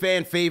 He's a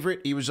fan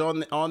favorite. He was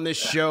on this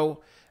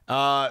show.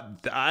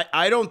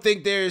 I don't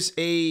think there's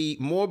a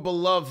more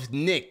beloved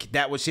Knick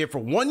that was here for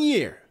 1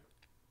 year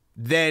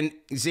than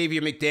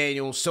Xavier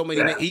McDaniel. So many.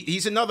 Yeah.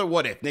 He's another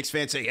what if. Knicks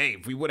fans say, hey,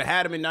 if we would have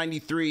had him in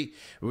 '93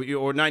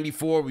 or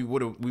 '94, we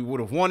would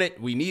have won it.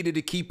 We needed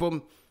to keep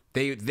him.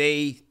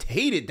 They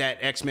hated that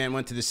X-Man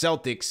went to the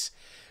Celtics.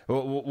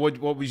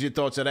 What was your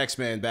thoughts on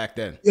X-Man back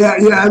then? Yeah,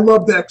 I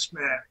loved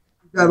X-Man.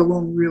 We got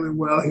along really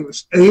well.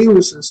 He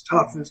was as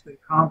tough as they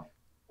come.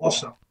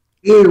 Also,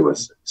 he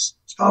was as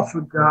tough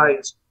a guy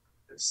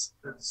as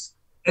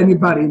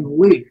anybody in the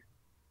league.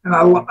 And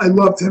I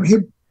loved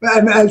him.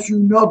 And as you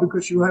know,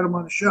 because you had him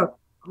on the show,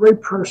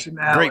 great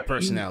personality. Great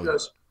personality. He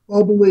was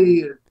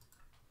bubbly and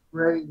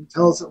great and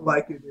tells it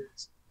like it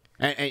is.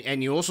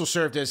 And you also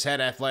served as head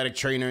athletic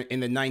trainer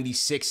in the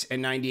 96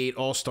 and 98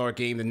 All-Star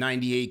game, the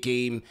 98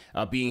 game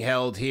being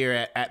held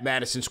here at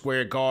Madison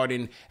Square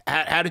Garden.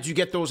 How did you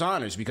get those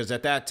honors? Because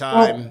at that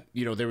time,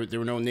 there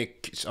were no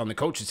Knicks on the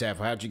coaching staff.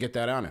 How did you get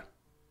that honor?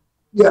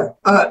 Yeah.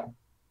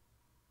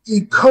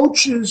 The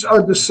coaches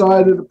are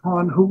decided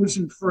upon who was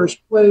in first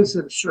place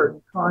at a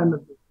certain time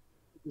of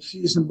the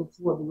season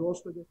before the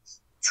All-Star game.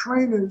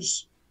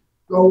 Trainers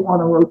go on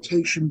a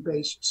rotation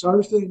basis. I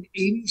was there in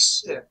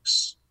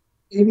 86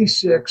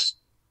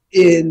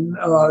 in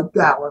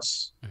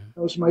Dallas.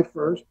 That was my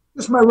first.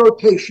 Just my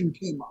rotation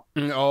came up.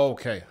 Oh,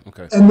 okay.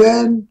 And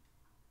then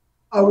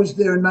I was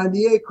there in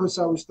 98 because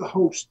I was the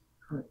host.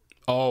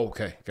 Oh,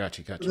 okay.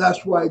 Gotcha. So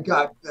that's why I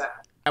got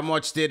that. How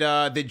much did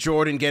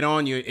Jordan get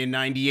on you in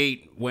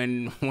 '98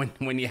 when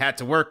you had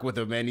to work with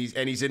him and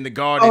he's in the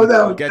Garden? Oh,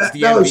 that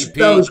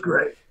MVP? Was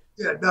great.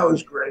 Yeah, that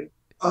was great.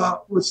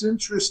 What's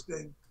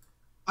interesting,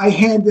 I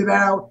handed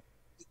out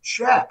the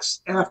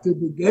checks after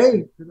the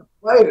game to the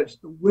players,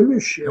 the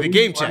winner's share. The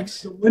game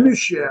checks. The winner's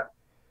share.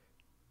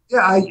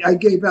 Yeah, I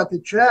gave out the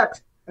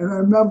checks, and I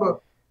remember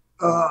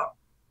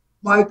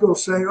Michael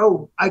saying,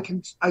 "Oh, I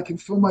can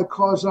fill my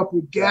cars up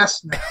with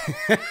gas now."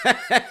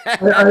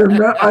 I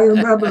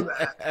remember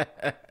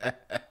that.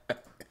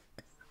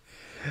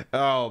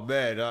 Oh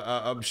man,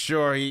 I'm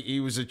sure he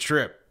was a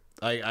trip.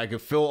 I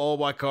could fill all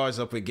my cars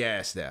up with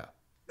gas now.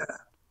 Yeah.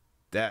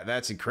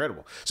 That's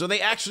incredible. So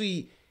they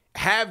actually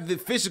have the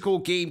physical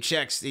game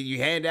checks that you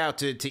hand out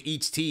to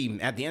each team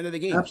at the end of the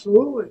game.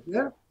 Absolutely,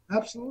 yeah,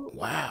 absolutely.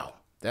 Wow.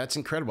 That's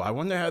incredible. I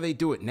wonder how they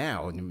do it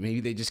now.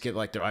 Maybe they just get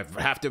I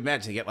have to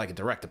imagine they get like a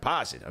direct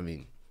deposit. I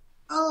mean,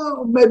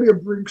 oh, maybe a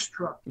Brinks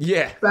truck.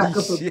 Yeah, back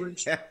up a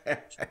Brinks truck.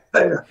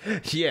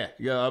 Yeah.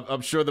 I'm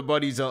sure the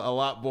money's a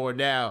lot more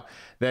now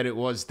than it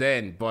was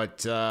then.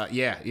 But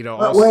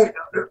wait,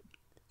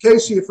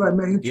 Casey, if I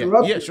may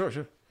interrupt. Yeah,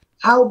 sure.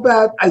 How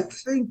about I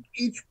think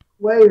each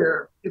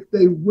player, if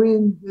they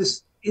win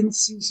this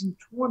in-season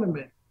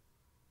tournament,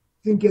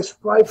 gets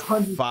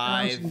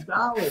 $500,000.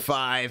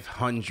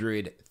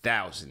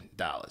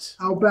 $500,000.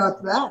 How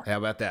about that? How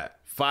about that?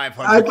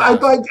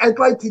 500,000. I'd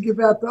like to give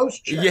out those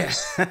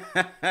checks. Yes.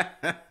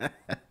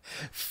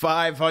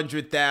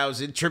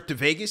 500,000. Trip to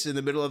Vegas in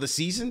the middle of the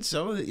season.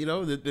 So in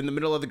the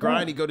middle of the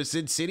grind, you go to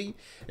Sin City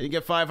and you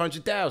get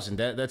 500,000.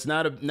 That's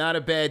not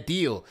a bad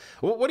deal.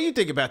 What do you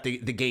think about the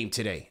game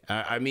today?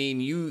 I mean,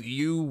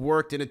 you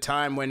worked in a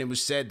time when it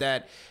was said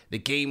that the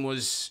game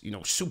was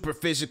super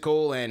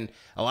physical, and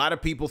a lot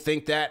of people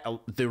think that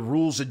the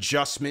rules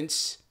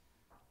adjustments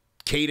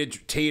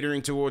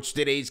catering towards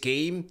today's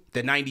game,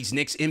 the 90s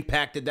Knicks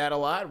impacted that a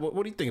lot.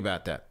 What do you think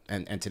about that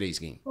and today's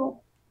game?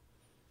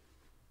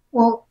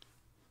 Well,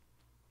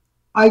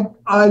 I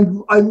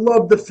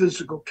love the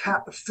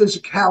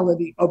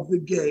physicality of the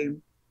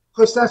game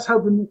because that's how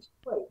the Knicks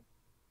play.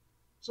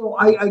 So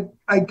I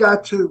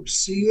got to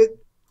see it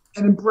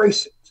and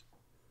embrace it.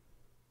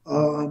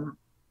 And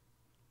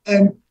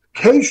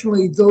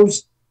occasionally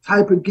those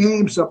type of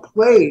games are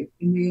played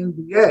in the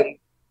NBA,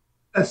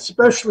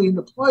 especially in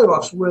the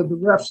playoffs where the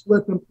refs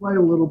let them play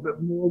a little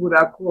bit more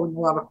without calling a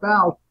lot of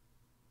fouls.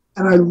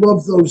 And I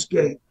love those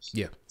games.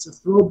 Yeah. It's a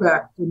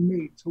throwback for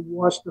me to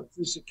watch the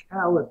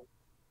physicality.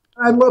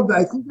 I love that.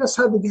 I think that's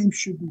how the game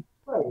should be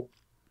played.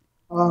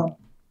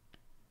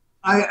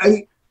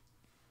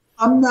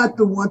 I'm not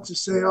the one to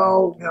say,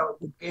 oh,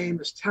 the game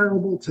is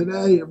terrible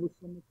today. It was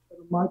so much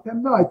better my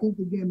time. No, I think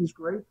the game is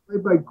great,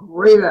 played by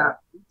great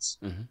athletes.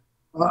 Mm-hmm.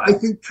 I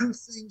think two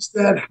things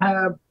that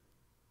have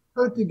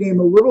hurt the game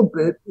a little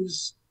bit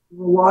is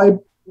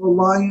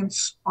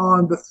reliance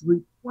on the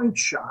three-point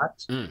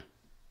shot.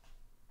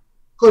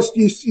 Because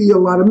you see a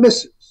lot of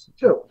misses,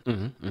 too.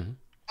 Mm-hmm, mm-hmm.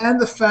 And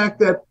the fact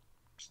that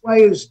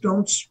players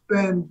don't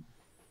spend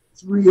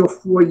 3 or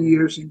 4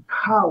 years in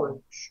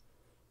college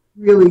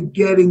really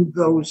getting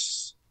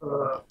those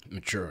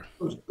mature,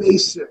 those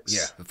basics.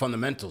 Yeah, the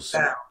fundamentals.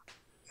 Down.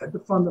 Yeah, the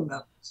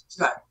fundamentals,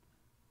 exactly.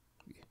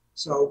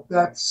 So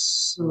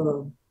that's,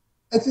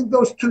 I think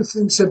those two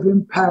things have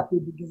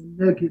impacted the game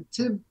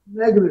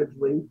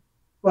negatively,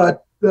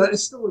 but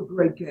it's still a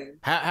great game.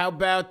 How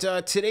about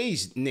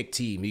today's Knicks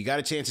team? You got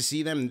a chance to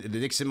see them? The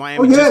Knicks in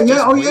Miami.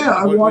 Oh yeah.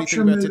 I watch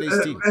them.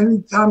 Team?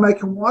 Anytime I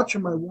can watch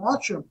them, I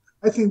watch them.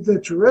 I think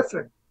they're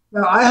terrific.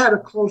 Now I had a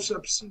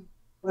close-up seat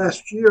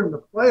last year in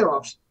the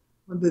playoffs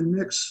when the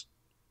Knicks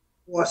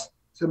lost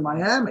to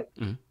Miami,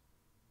 and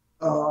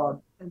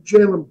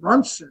Jalen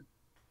Brunson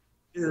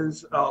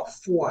is a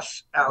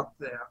force out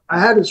there. I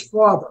had his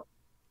father,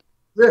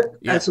 Rick,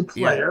 as a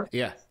player.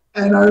 Yeah.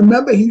 And I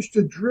remember he used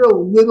to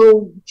drill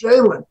little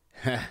Jalen.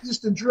 He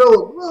used to drill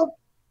a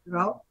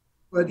little,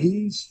 but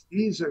he's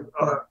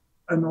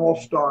an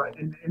all-star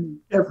in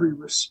every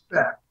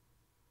respect,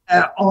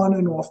 on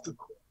and off the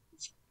court.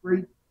 He's a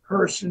great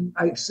person.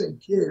 I say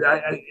kid.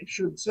 I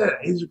shouldn't say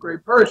that. He's a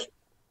great person.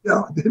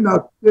 They're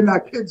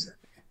not kids.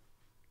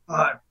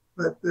 But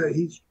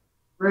he's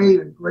great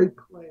and great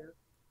player.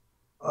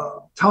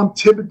 Tom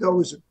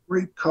Thibodeau is a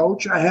great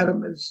coach. I had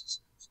him as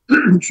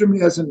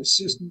an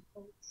assistant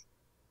coach.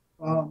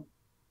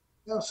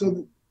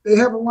 So they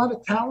have a lot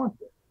of talent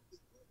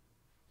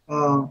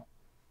there.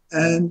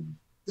 And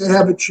they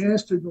have a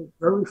chance to go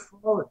very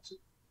far to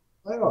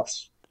the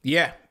playoffs.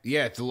 Yeah,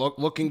 it's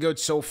looking good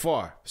so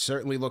far.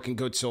 Certainly looking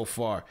good so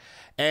far.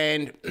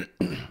 And,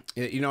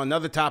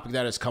 another topic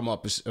that has come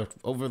up is,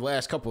 over the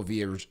last couple of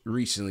years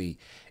recently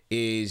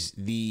is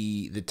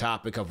the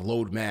topic of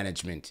load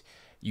management.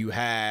 You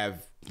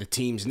have the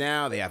teams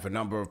now, they have a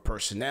number of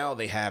personnel,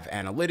 they have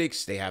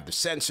analytics, they have the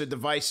sensor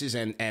devices,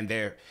 and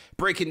they're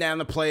breaking down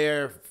the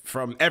player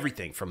from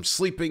everything, from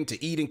sleeping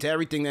to eating to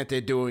everything that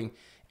they're doing,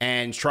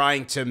 and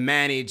trying to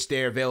manage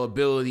their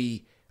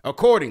availability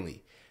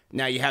accordingly.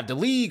 Now you have the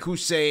league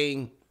who's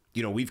saying,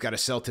 we've got to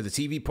sell to the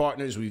TV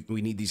partners,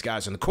 we need these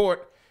guys on the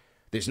court.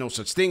 There's no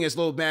such thing as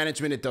load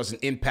management. It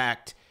doesn't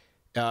impact,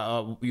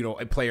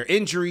 player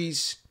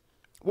injuries.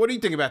 What do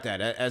you think about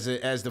that?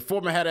 As the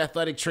former head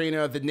athletic trainer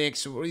of the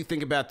Knicks, what do you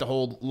think about the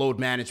whole load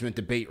management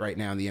debate right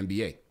now in the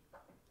NBA?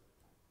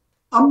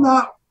 I'm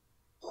not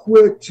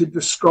quick to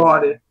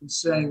discard it and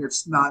saying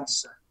it's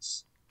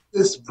nonsense.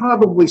 There's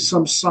probably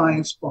some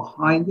science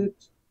behind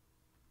it,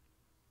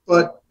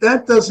 but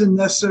that doesn't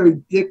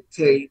necessarily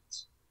dictate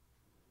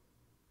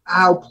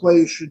how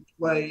players should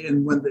play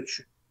and when they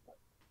should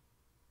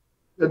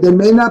play. They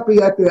may not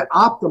be at their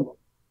optimal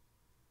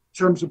in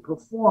terms of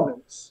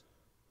performance.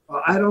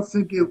 I don't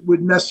think it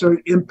would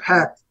necessarily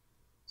impact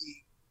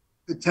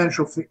the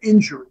potential for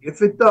injury.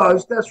 If it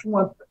does, that's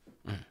one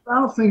thing. I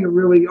don't think it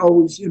really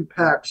always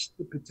impacts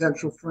the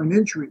potential for an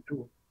injury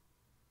to him.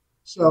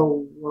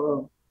 So,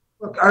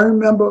 look, I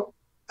remember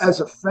as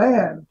a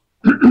fan,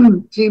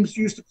 teams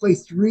used to play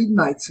 3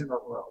 nights in a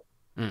row.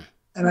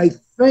 And I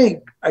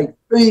think I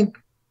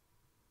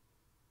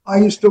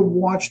used to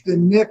watch the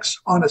Knicks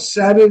on a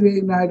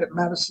Saturday night at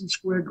Madison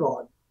Square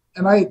Garden.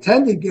 And I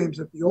attended games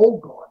at the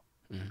old Garden.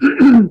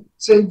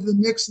 Say the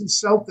Knicks and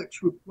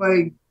Celtics would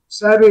play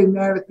Saturday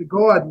night at the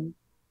Garden,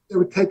 they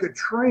would take a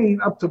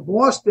train up to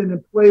Boston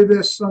and play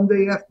there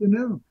Sunday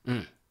afternoon.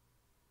 And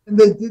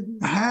they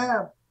didn't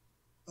have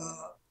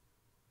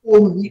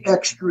all of the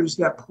extras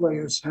that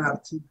players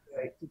have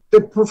today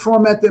to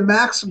perform at their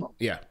maximum.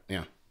 Yeah.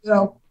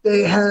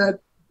 They had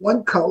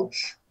one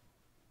coach,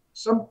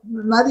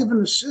 not even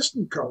an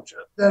assistant coach.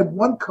 They had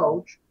one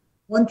coach,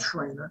 one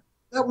trainer.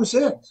 That was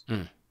it.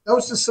 That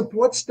was the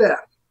support staff.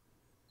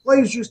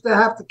 Players used to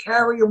have to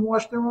carry and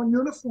wash their own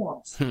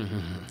uniforms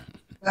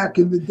back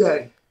in the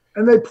day.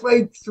 And they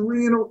played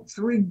 3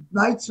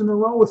 nights in a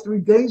row or 3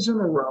 days in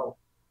a row.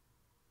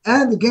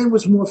 And the game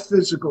was more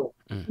physical.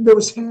 And there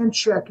was hand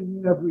checking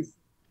and everything.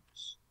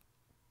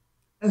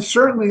 And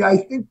certainly, I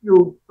think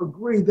you'll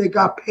agree, they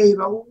got paid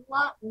a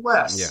lot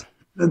less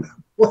than the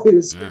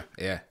players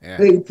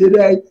paid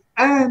today.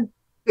 And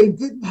they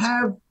didn't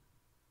have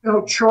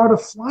charter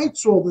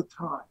flights all the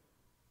time.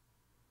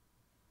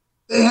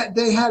 They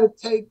had to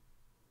take,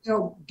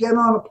 get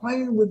on a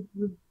plane with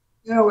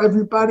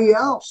everybody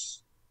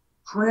else.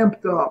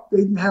 cramped up. They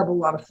didn't have a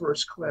lot of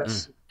first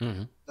class.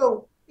 Mm-hmm.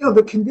 So,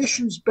 the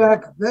conditions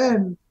back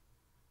then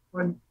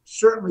were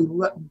certainly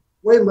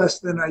way less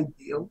than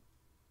ideal.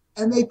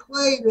 And they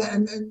played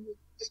and they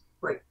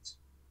great.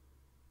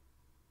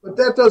 But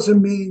that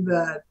doesn't mean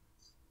that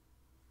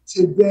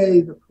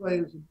today the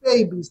players are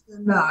babies. They're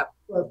not.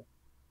 But,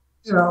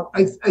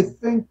 I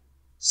think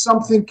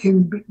something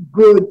can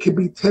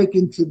be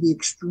taken to the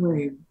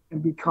extreme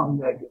and become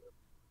negative.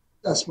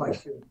 That's my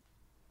feeling.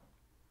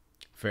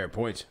 Fair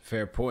points.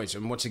 Fair points.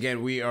 And once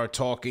again, we are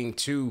talking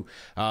to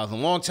the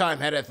longtime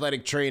head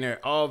athletic trainer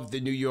of the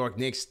New York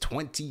Knicks,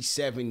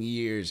 27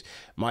 years.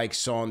 Mike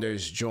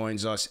Saunders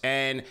joins us.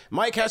 And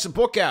Mike has a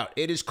book out.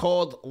 It is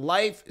called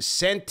Life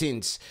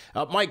Sentence.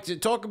 Mike, to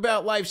talk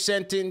about Life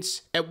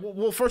Sentence,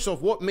 well, first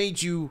off, what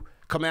made you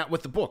come out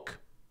with the book?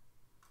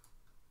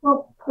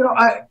 Well,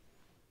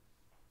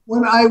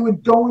 when I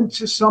would go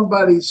into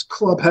somebody's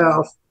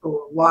clubhouse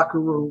or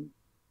locker room,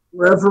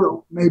 wherever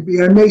it may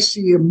be, I may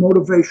see a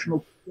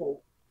motivational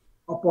quote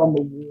up on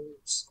the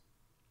walls.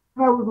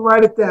 And I would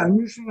write it down,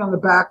 usually on the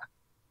back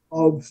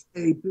of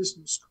a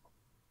business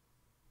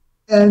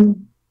card,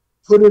 and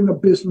put in a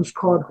business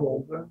card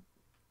holder,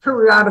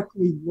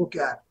 periodically look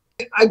at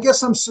it. I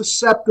guess I'm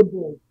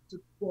susceptible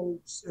to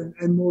quotes and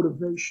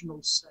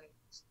motivational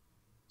sayings.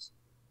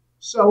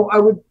 So I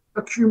would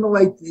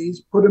accumulate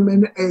these, put them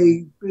in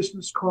a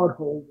business card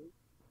holder,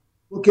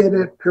 look at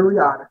it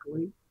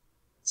periodically,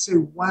 say,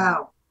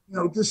 wow,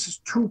 this is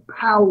too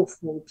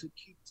powerful to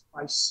keep to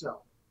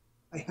myself.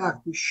 I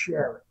have to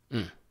share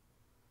it.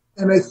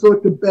 And I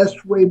thought the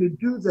best way to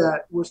do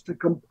that was to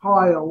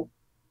compile.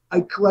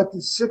 I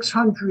collected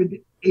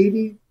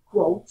 680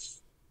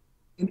 quotes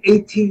and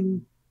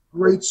 18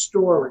 great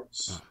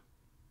stories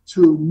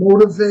to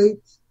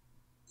motivate,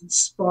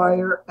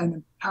 inspire, and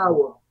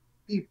empower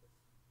people.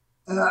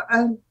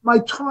 And my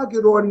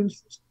target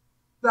audience was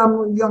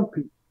predominantly young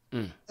people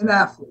and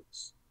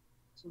athletes.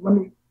 So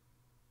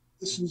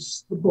this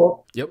is the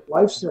book,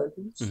 Life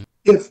Sentence.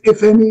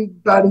 If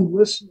anybody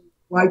listening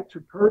would like to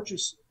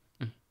purchase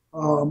it,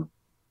 the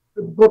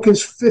book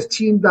is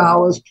 $15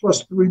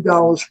 plus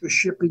 $3 for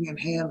shipping and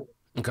handling.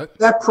 Okay.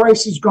 That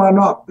price has gone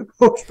up. The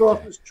post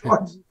office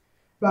charges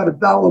about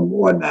 $1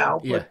 more now,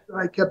 but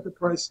I kept the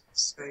price the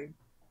same.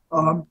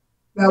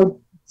 Now,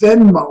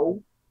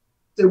 Venmo,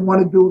 they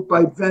want to do it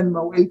by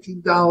Venmo,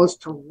 $18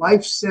 to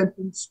Life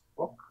Sentence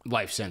book.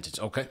 Life Sentence,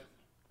 okay.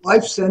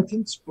 Life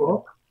Sentence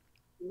book.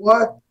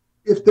 What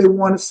if they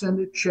want to send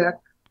a check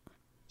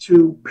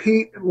to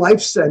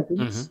Life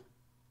Sentence,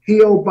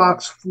 P.O.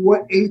 Box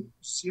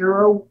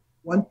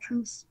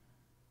 480123.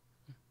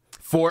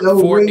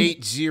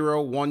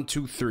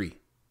 480123.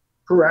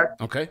 Correct.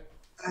 Okay.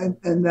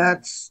 And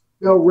that's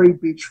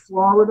Delray Beach,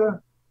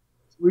 Florida,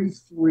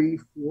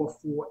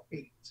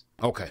 33448.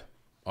 Okay.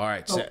 All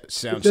right. So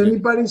sounds if good.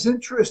 anybody's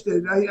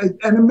interested, and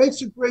it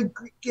makes a great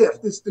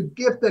gift. It's the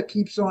gift that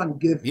keeps on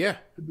giving. Yeah.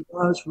 To be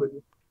honest with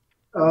you.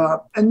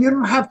 And you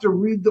don't have to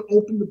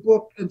open the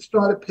book and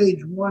start at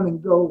page 1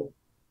 and go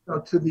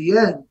to the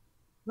end.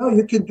 No,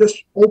 you can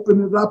just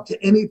open it up to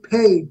any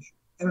page,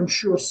 and I'm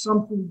sure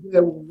something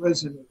there will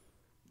resonate.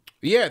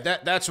 Yeah,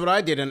 that's what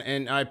I did,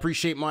 and I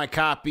appreciate my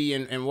copy.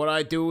 And what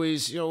I do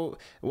is,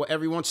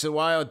 every once in a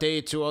while, a day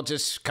or two, I'll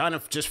just kind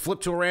of flip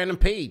to a random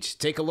page,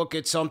 take a look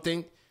at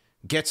something,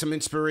 get some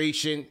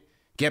inspiration,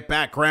 get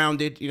back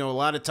grounded. A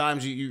lot of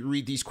times you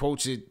read these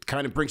quotes, it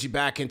kind of brings you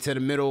back into the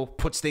middle,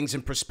 puts things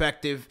in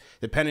perspective,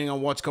 depending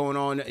on what's going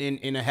on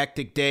in a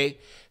hectic day.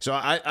 So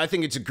I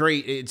think it's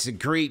a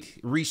great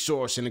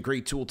resource and a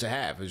great tool to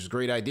have. It's a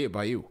great idea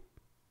by you.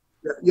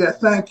 Yeah,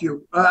 thank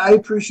you. I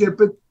appreciate it.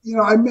 But,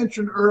 I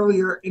mentioned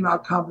earlier in our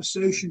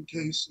conversation,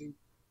 Casey,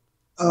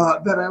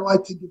 that I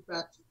like to get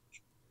back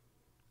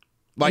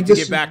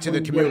to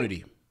the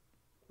community.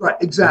 Right,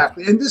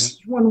 exactly. And this is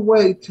one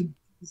way to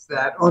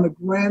that on a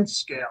grand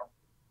scale,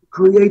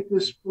 create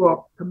this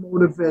book to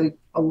motivate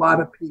a lot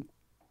of people.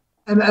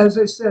 And as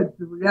I said,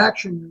 the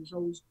reaction is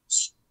always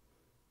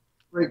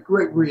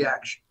great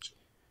reaction.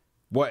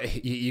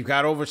 What, you've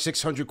got over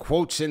 600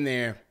 quotes in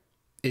there.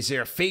 Is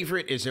there a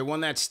favorite? Is there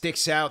one that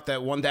sticks out,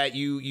 that one that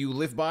you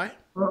live by?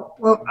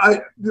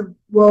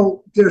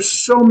 Well, there's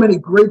so many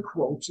great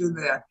quotes in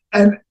there.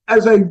 And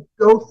as I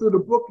go through the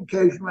book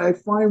occasionally, I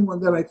find one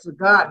that I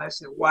forgot, and I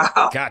say,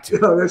 wow,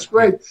 that's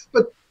great.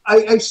 But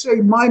I say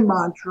my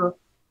mantra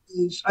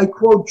is, I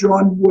quote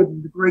John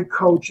Wooden, the great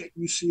coach at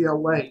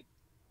UCLA,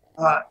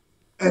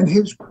 and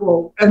his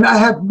quote, and I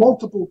have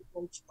multiple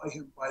quotes by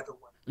him, by the way.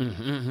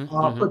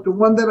 But the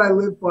one that I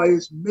live by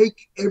is,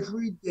 make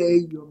every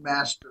day your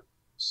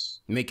masterpiece.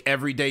 Make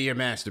every day your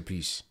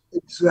masterpiece.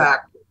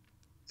 Exactly.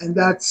 And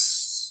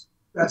that's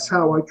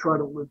how I try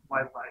to live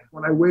my life.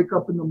 When I wake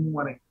up in the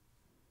morning,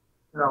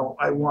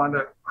 I want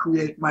to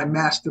create my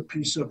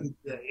masterpiece of a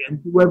day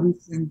and do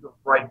everything the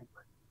right way.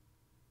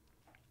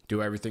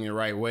 Do everything the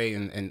right way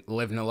and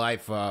living a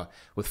life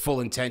with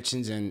full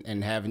intentions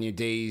and having your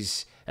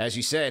days, as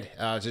you said,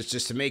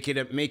 just to make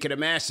it a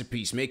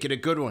masterpiece, make it a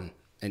good one,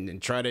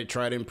 and try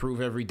to improve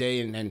every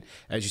day and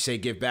as you say,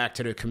 give back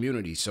to the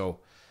community. So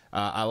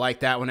I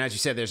like that one. As you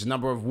said, there's a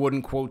number of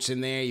Wooden quotes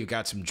in there. You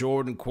got some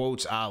Jordan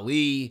quotes,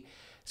 Ali.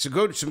 Some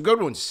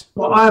good ones.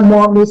 Well, I'm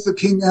Martin Luther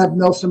King. I have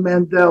Nelson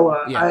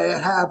Mandela. Yeah. I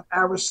have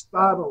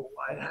Aristotle.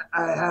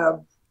 I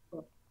have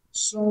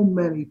so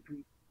many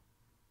people.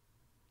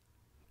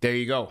 There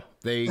you go.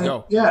 There you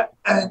go. Yeah,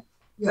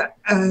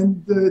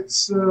 and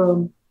it's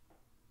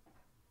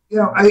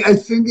I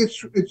think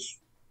it's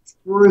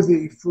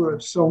worthy for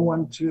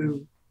someone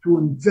to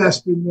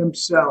invest in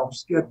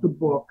themselves, get the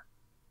book,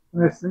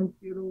 and I think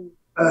it'll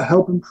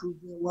help improve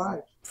their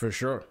lives. For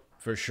sure.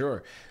 For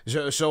sure.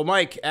 So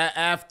Mike,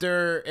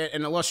 after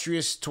an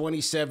illustrious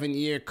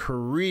 27-year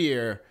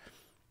career,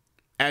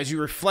 as you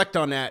reflect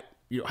on that,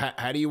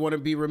 how do you want to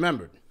be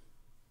remembered?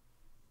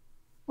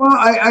 Well,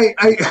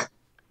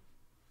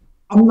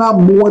 I'm not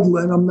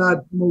maudlin. I'm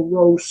not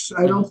morose.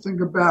 I don't think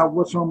about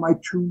what's on my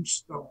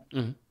tombstone.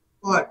 Mm-hmm.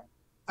 But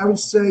I would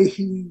say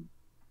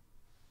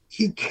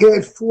he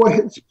cared for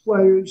his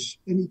players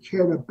and he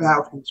cared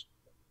about his players.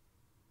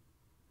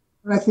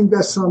 And I think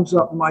that sums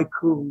up my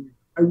career.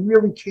 I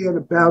really cared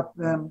about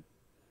them.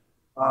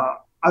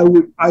 I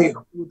would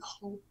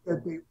hope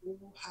that they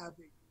all have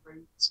a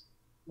great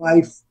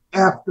life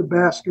after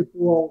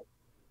basketball.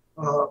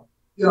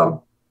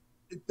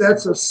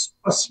 That's a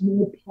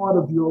small part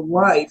of your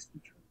life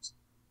in terms of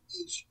the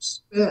years you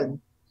spend.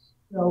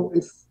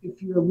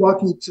 If you're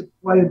lucky to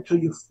play until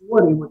you're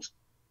 40, which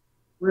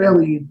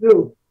rarely you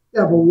do, you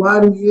have a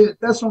lot of years.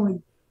 That's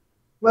only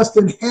less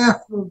than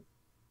half of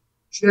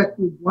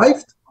projected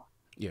lifetime.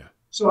 Yeah.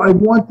 So I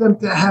want them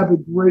to have a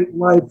great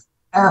life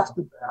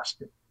after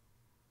basketball.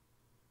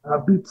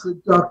 Be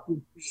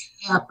productive, be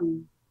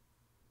happy.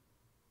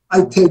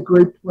 I take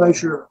great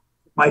pleasure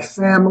in my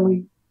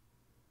family.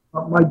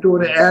 My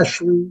daughter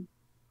Ashley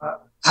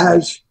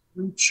has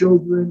 3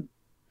 children,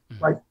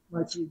 my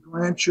 3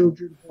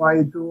 grandchildren who I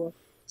adore.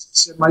 As I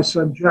said, my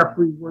son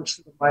Jeffrey works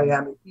for the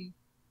Miami Heat.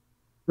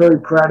 Very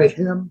proud of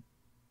him.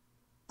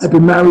 I've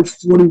been married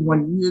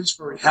 41 years,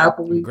 very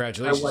happily.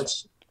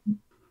 Congratulations.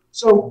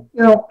 So,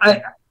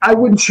 I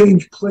wouldn't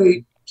change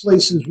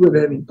places with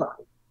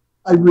anybody.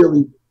 I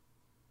really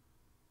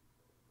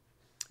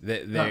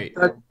would.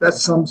 That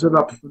sums it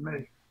up for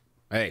me.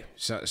 Hey,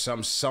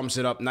 sums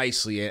it up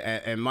nicely.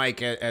 And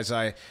Mike, as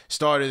I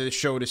started the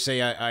show to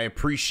say, I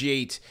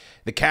appreciate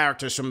the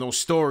characters from those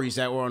stories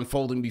that were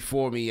unfolding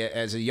before me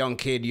as a young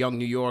kid, young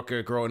New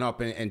Yorker, growing up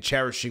and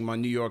cherishing my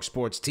New York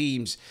sports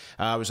teams.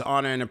 It was an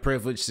honor and a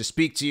privilege to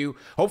speak to you.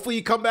 Hopefully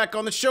you come back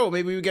on the show.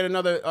 Maybe we get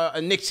another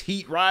a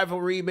Knicks-Heat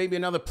rivalry, maybe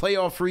another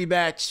playoff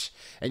rematch,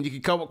 and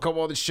you can come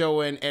on the show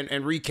and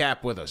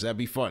recap with us. That'd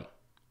be fun.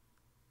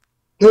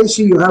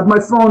 Casey, you have my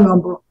phone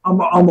number.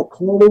 I'm a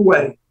call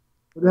away.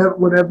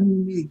 Whatever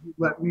you need, you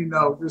let me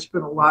know. There's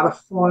been a lot of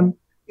fun.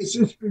 It's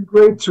just been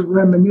great to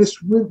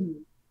reminisce with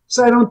you.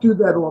 So I don't do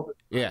that all the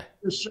time. Yeah.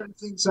 There's certain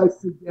things I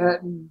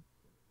forget,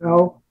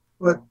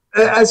 but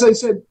as I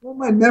said, all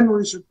my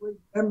memories are great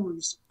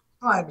memories at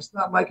the time. It's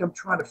not like I'm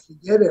trying to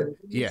forget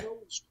anything. Yeah. It's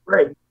always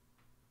great.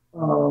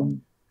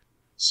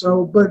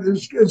 But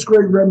it's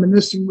great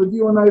reminiscing with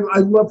you, and I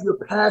love your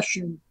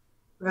passion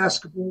for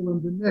basketball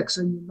and the Knicks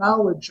and your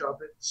knowledge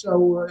of it.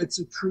 So it's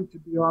a treat to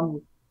be on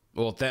with you.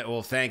 Well,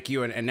 thank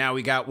you, and now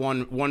we got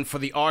one for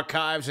the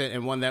archives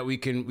and one that we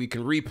can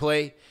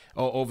replay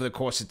over the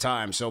course of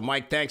time. So,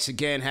 Mike, thanks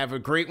again. Have a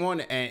great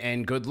one,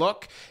 and good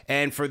luck.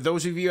 And for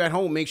those of you at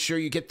home, make sure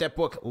you get that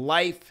book,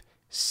 Life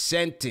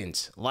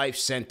Sentence.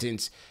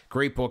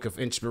 Great book of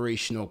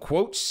inspirational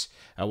quotes.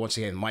 Once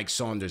again, Mike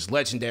Saunders,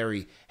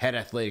 legendary head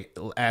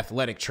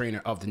athletic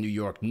trainer of the New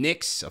York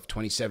Knicks of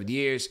 27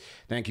 years.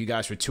 Thank you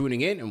guys for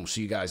tuning in, and we'll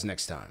see you guys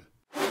next time.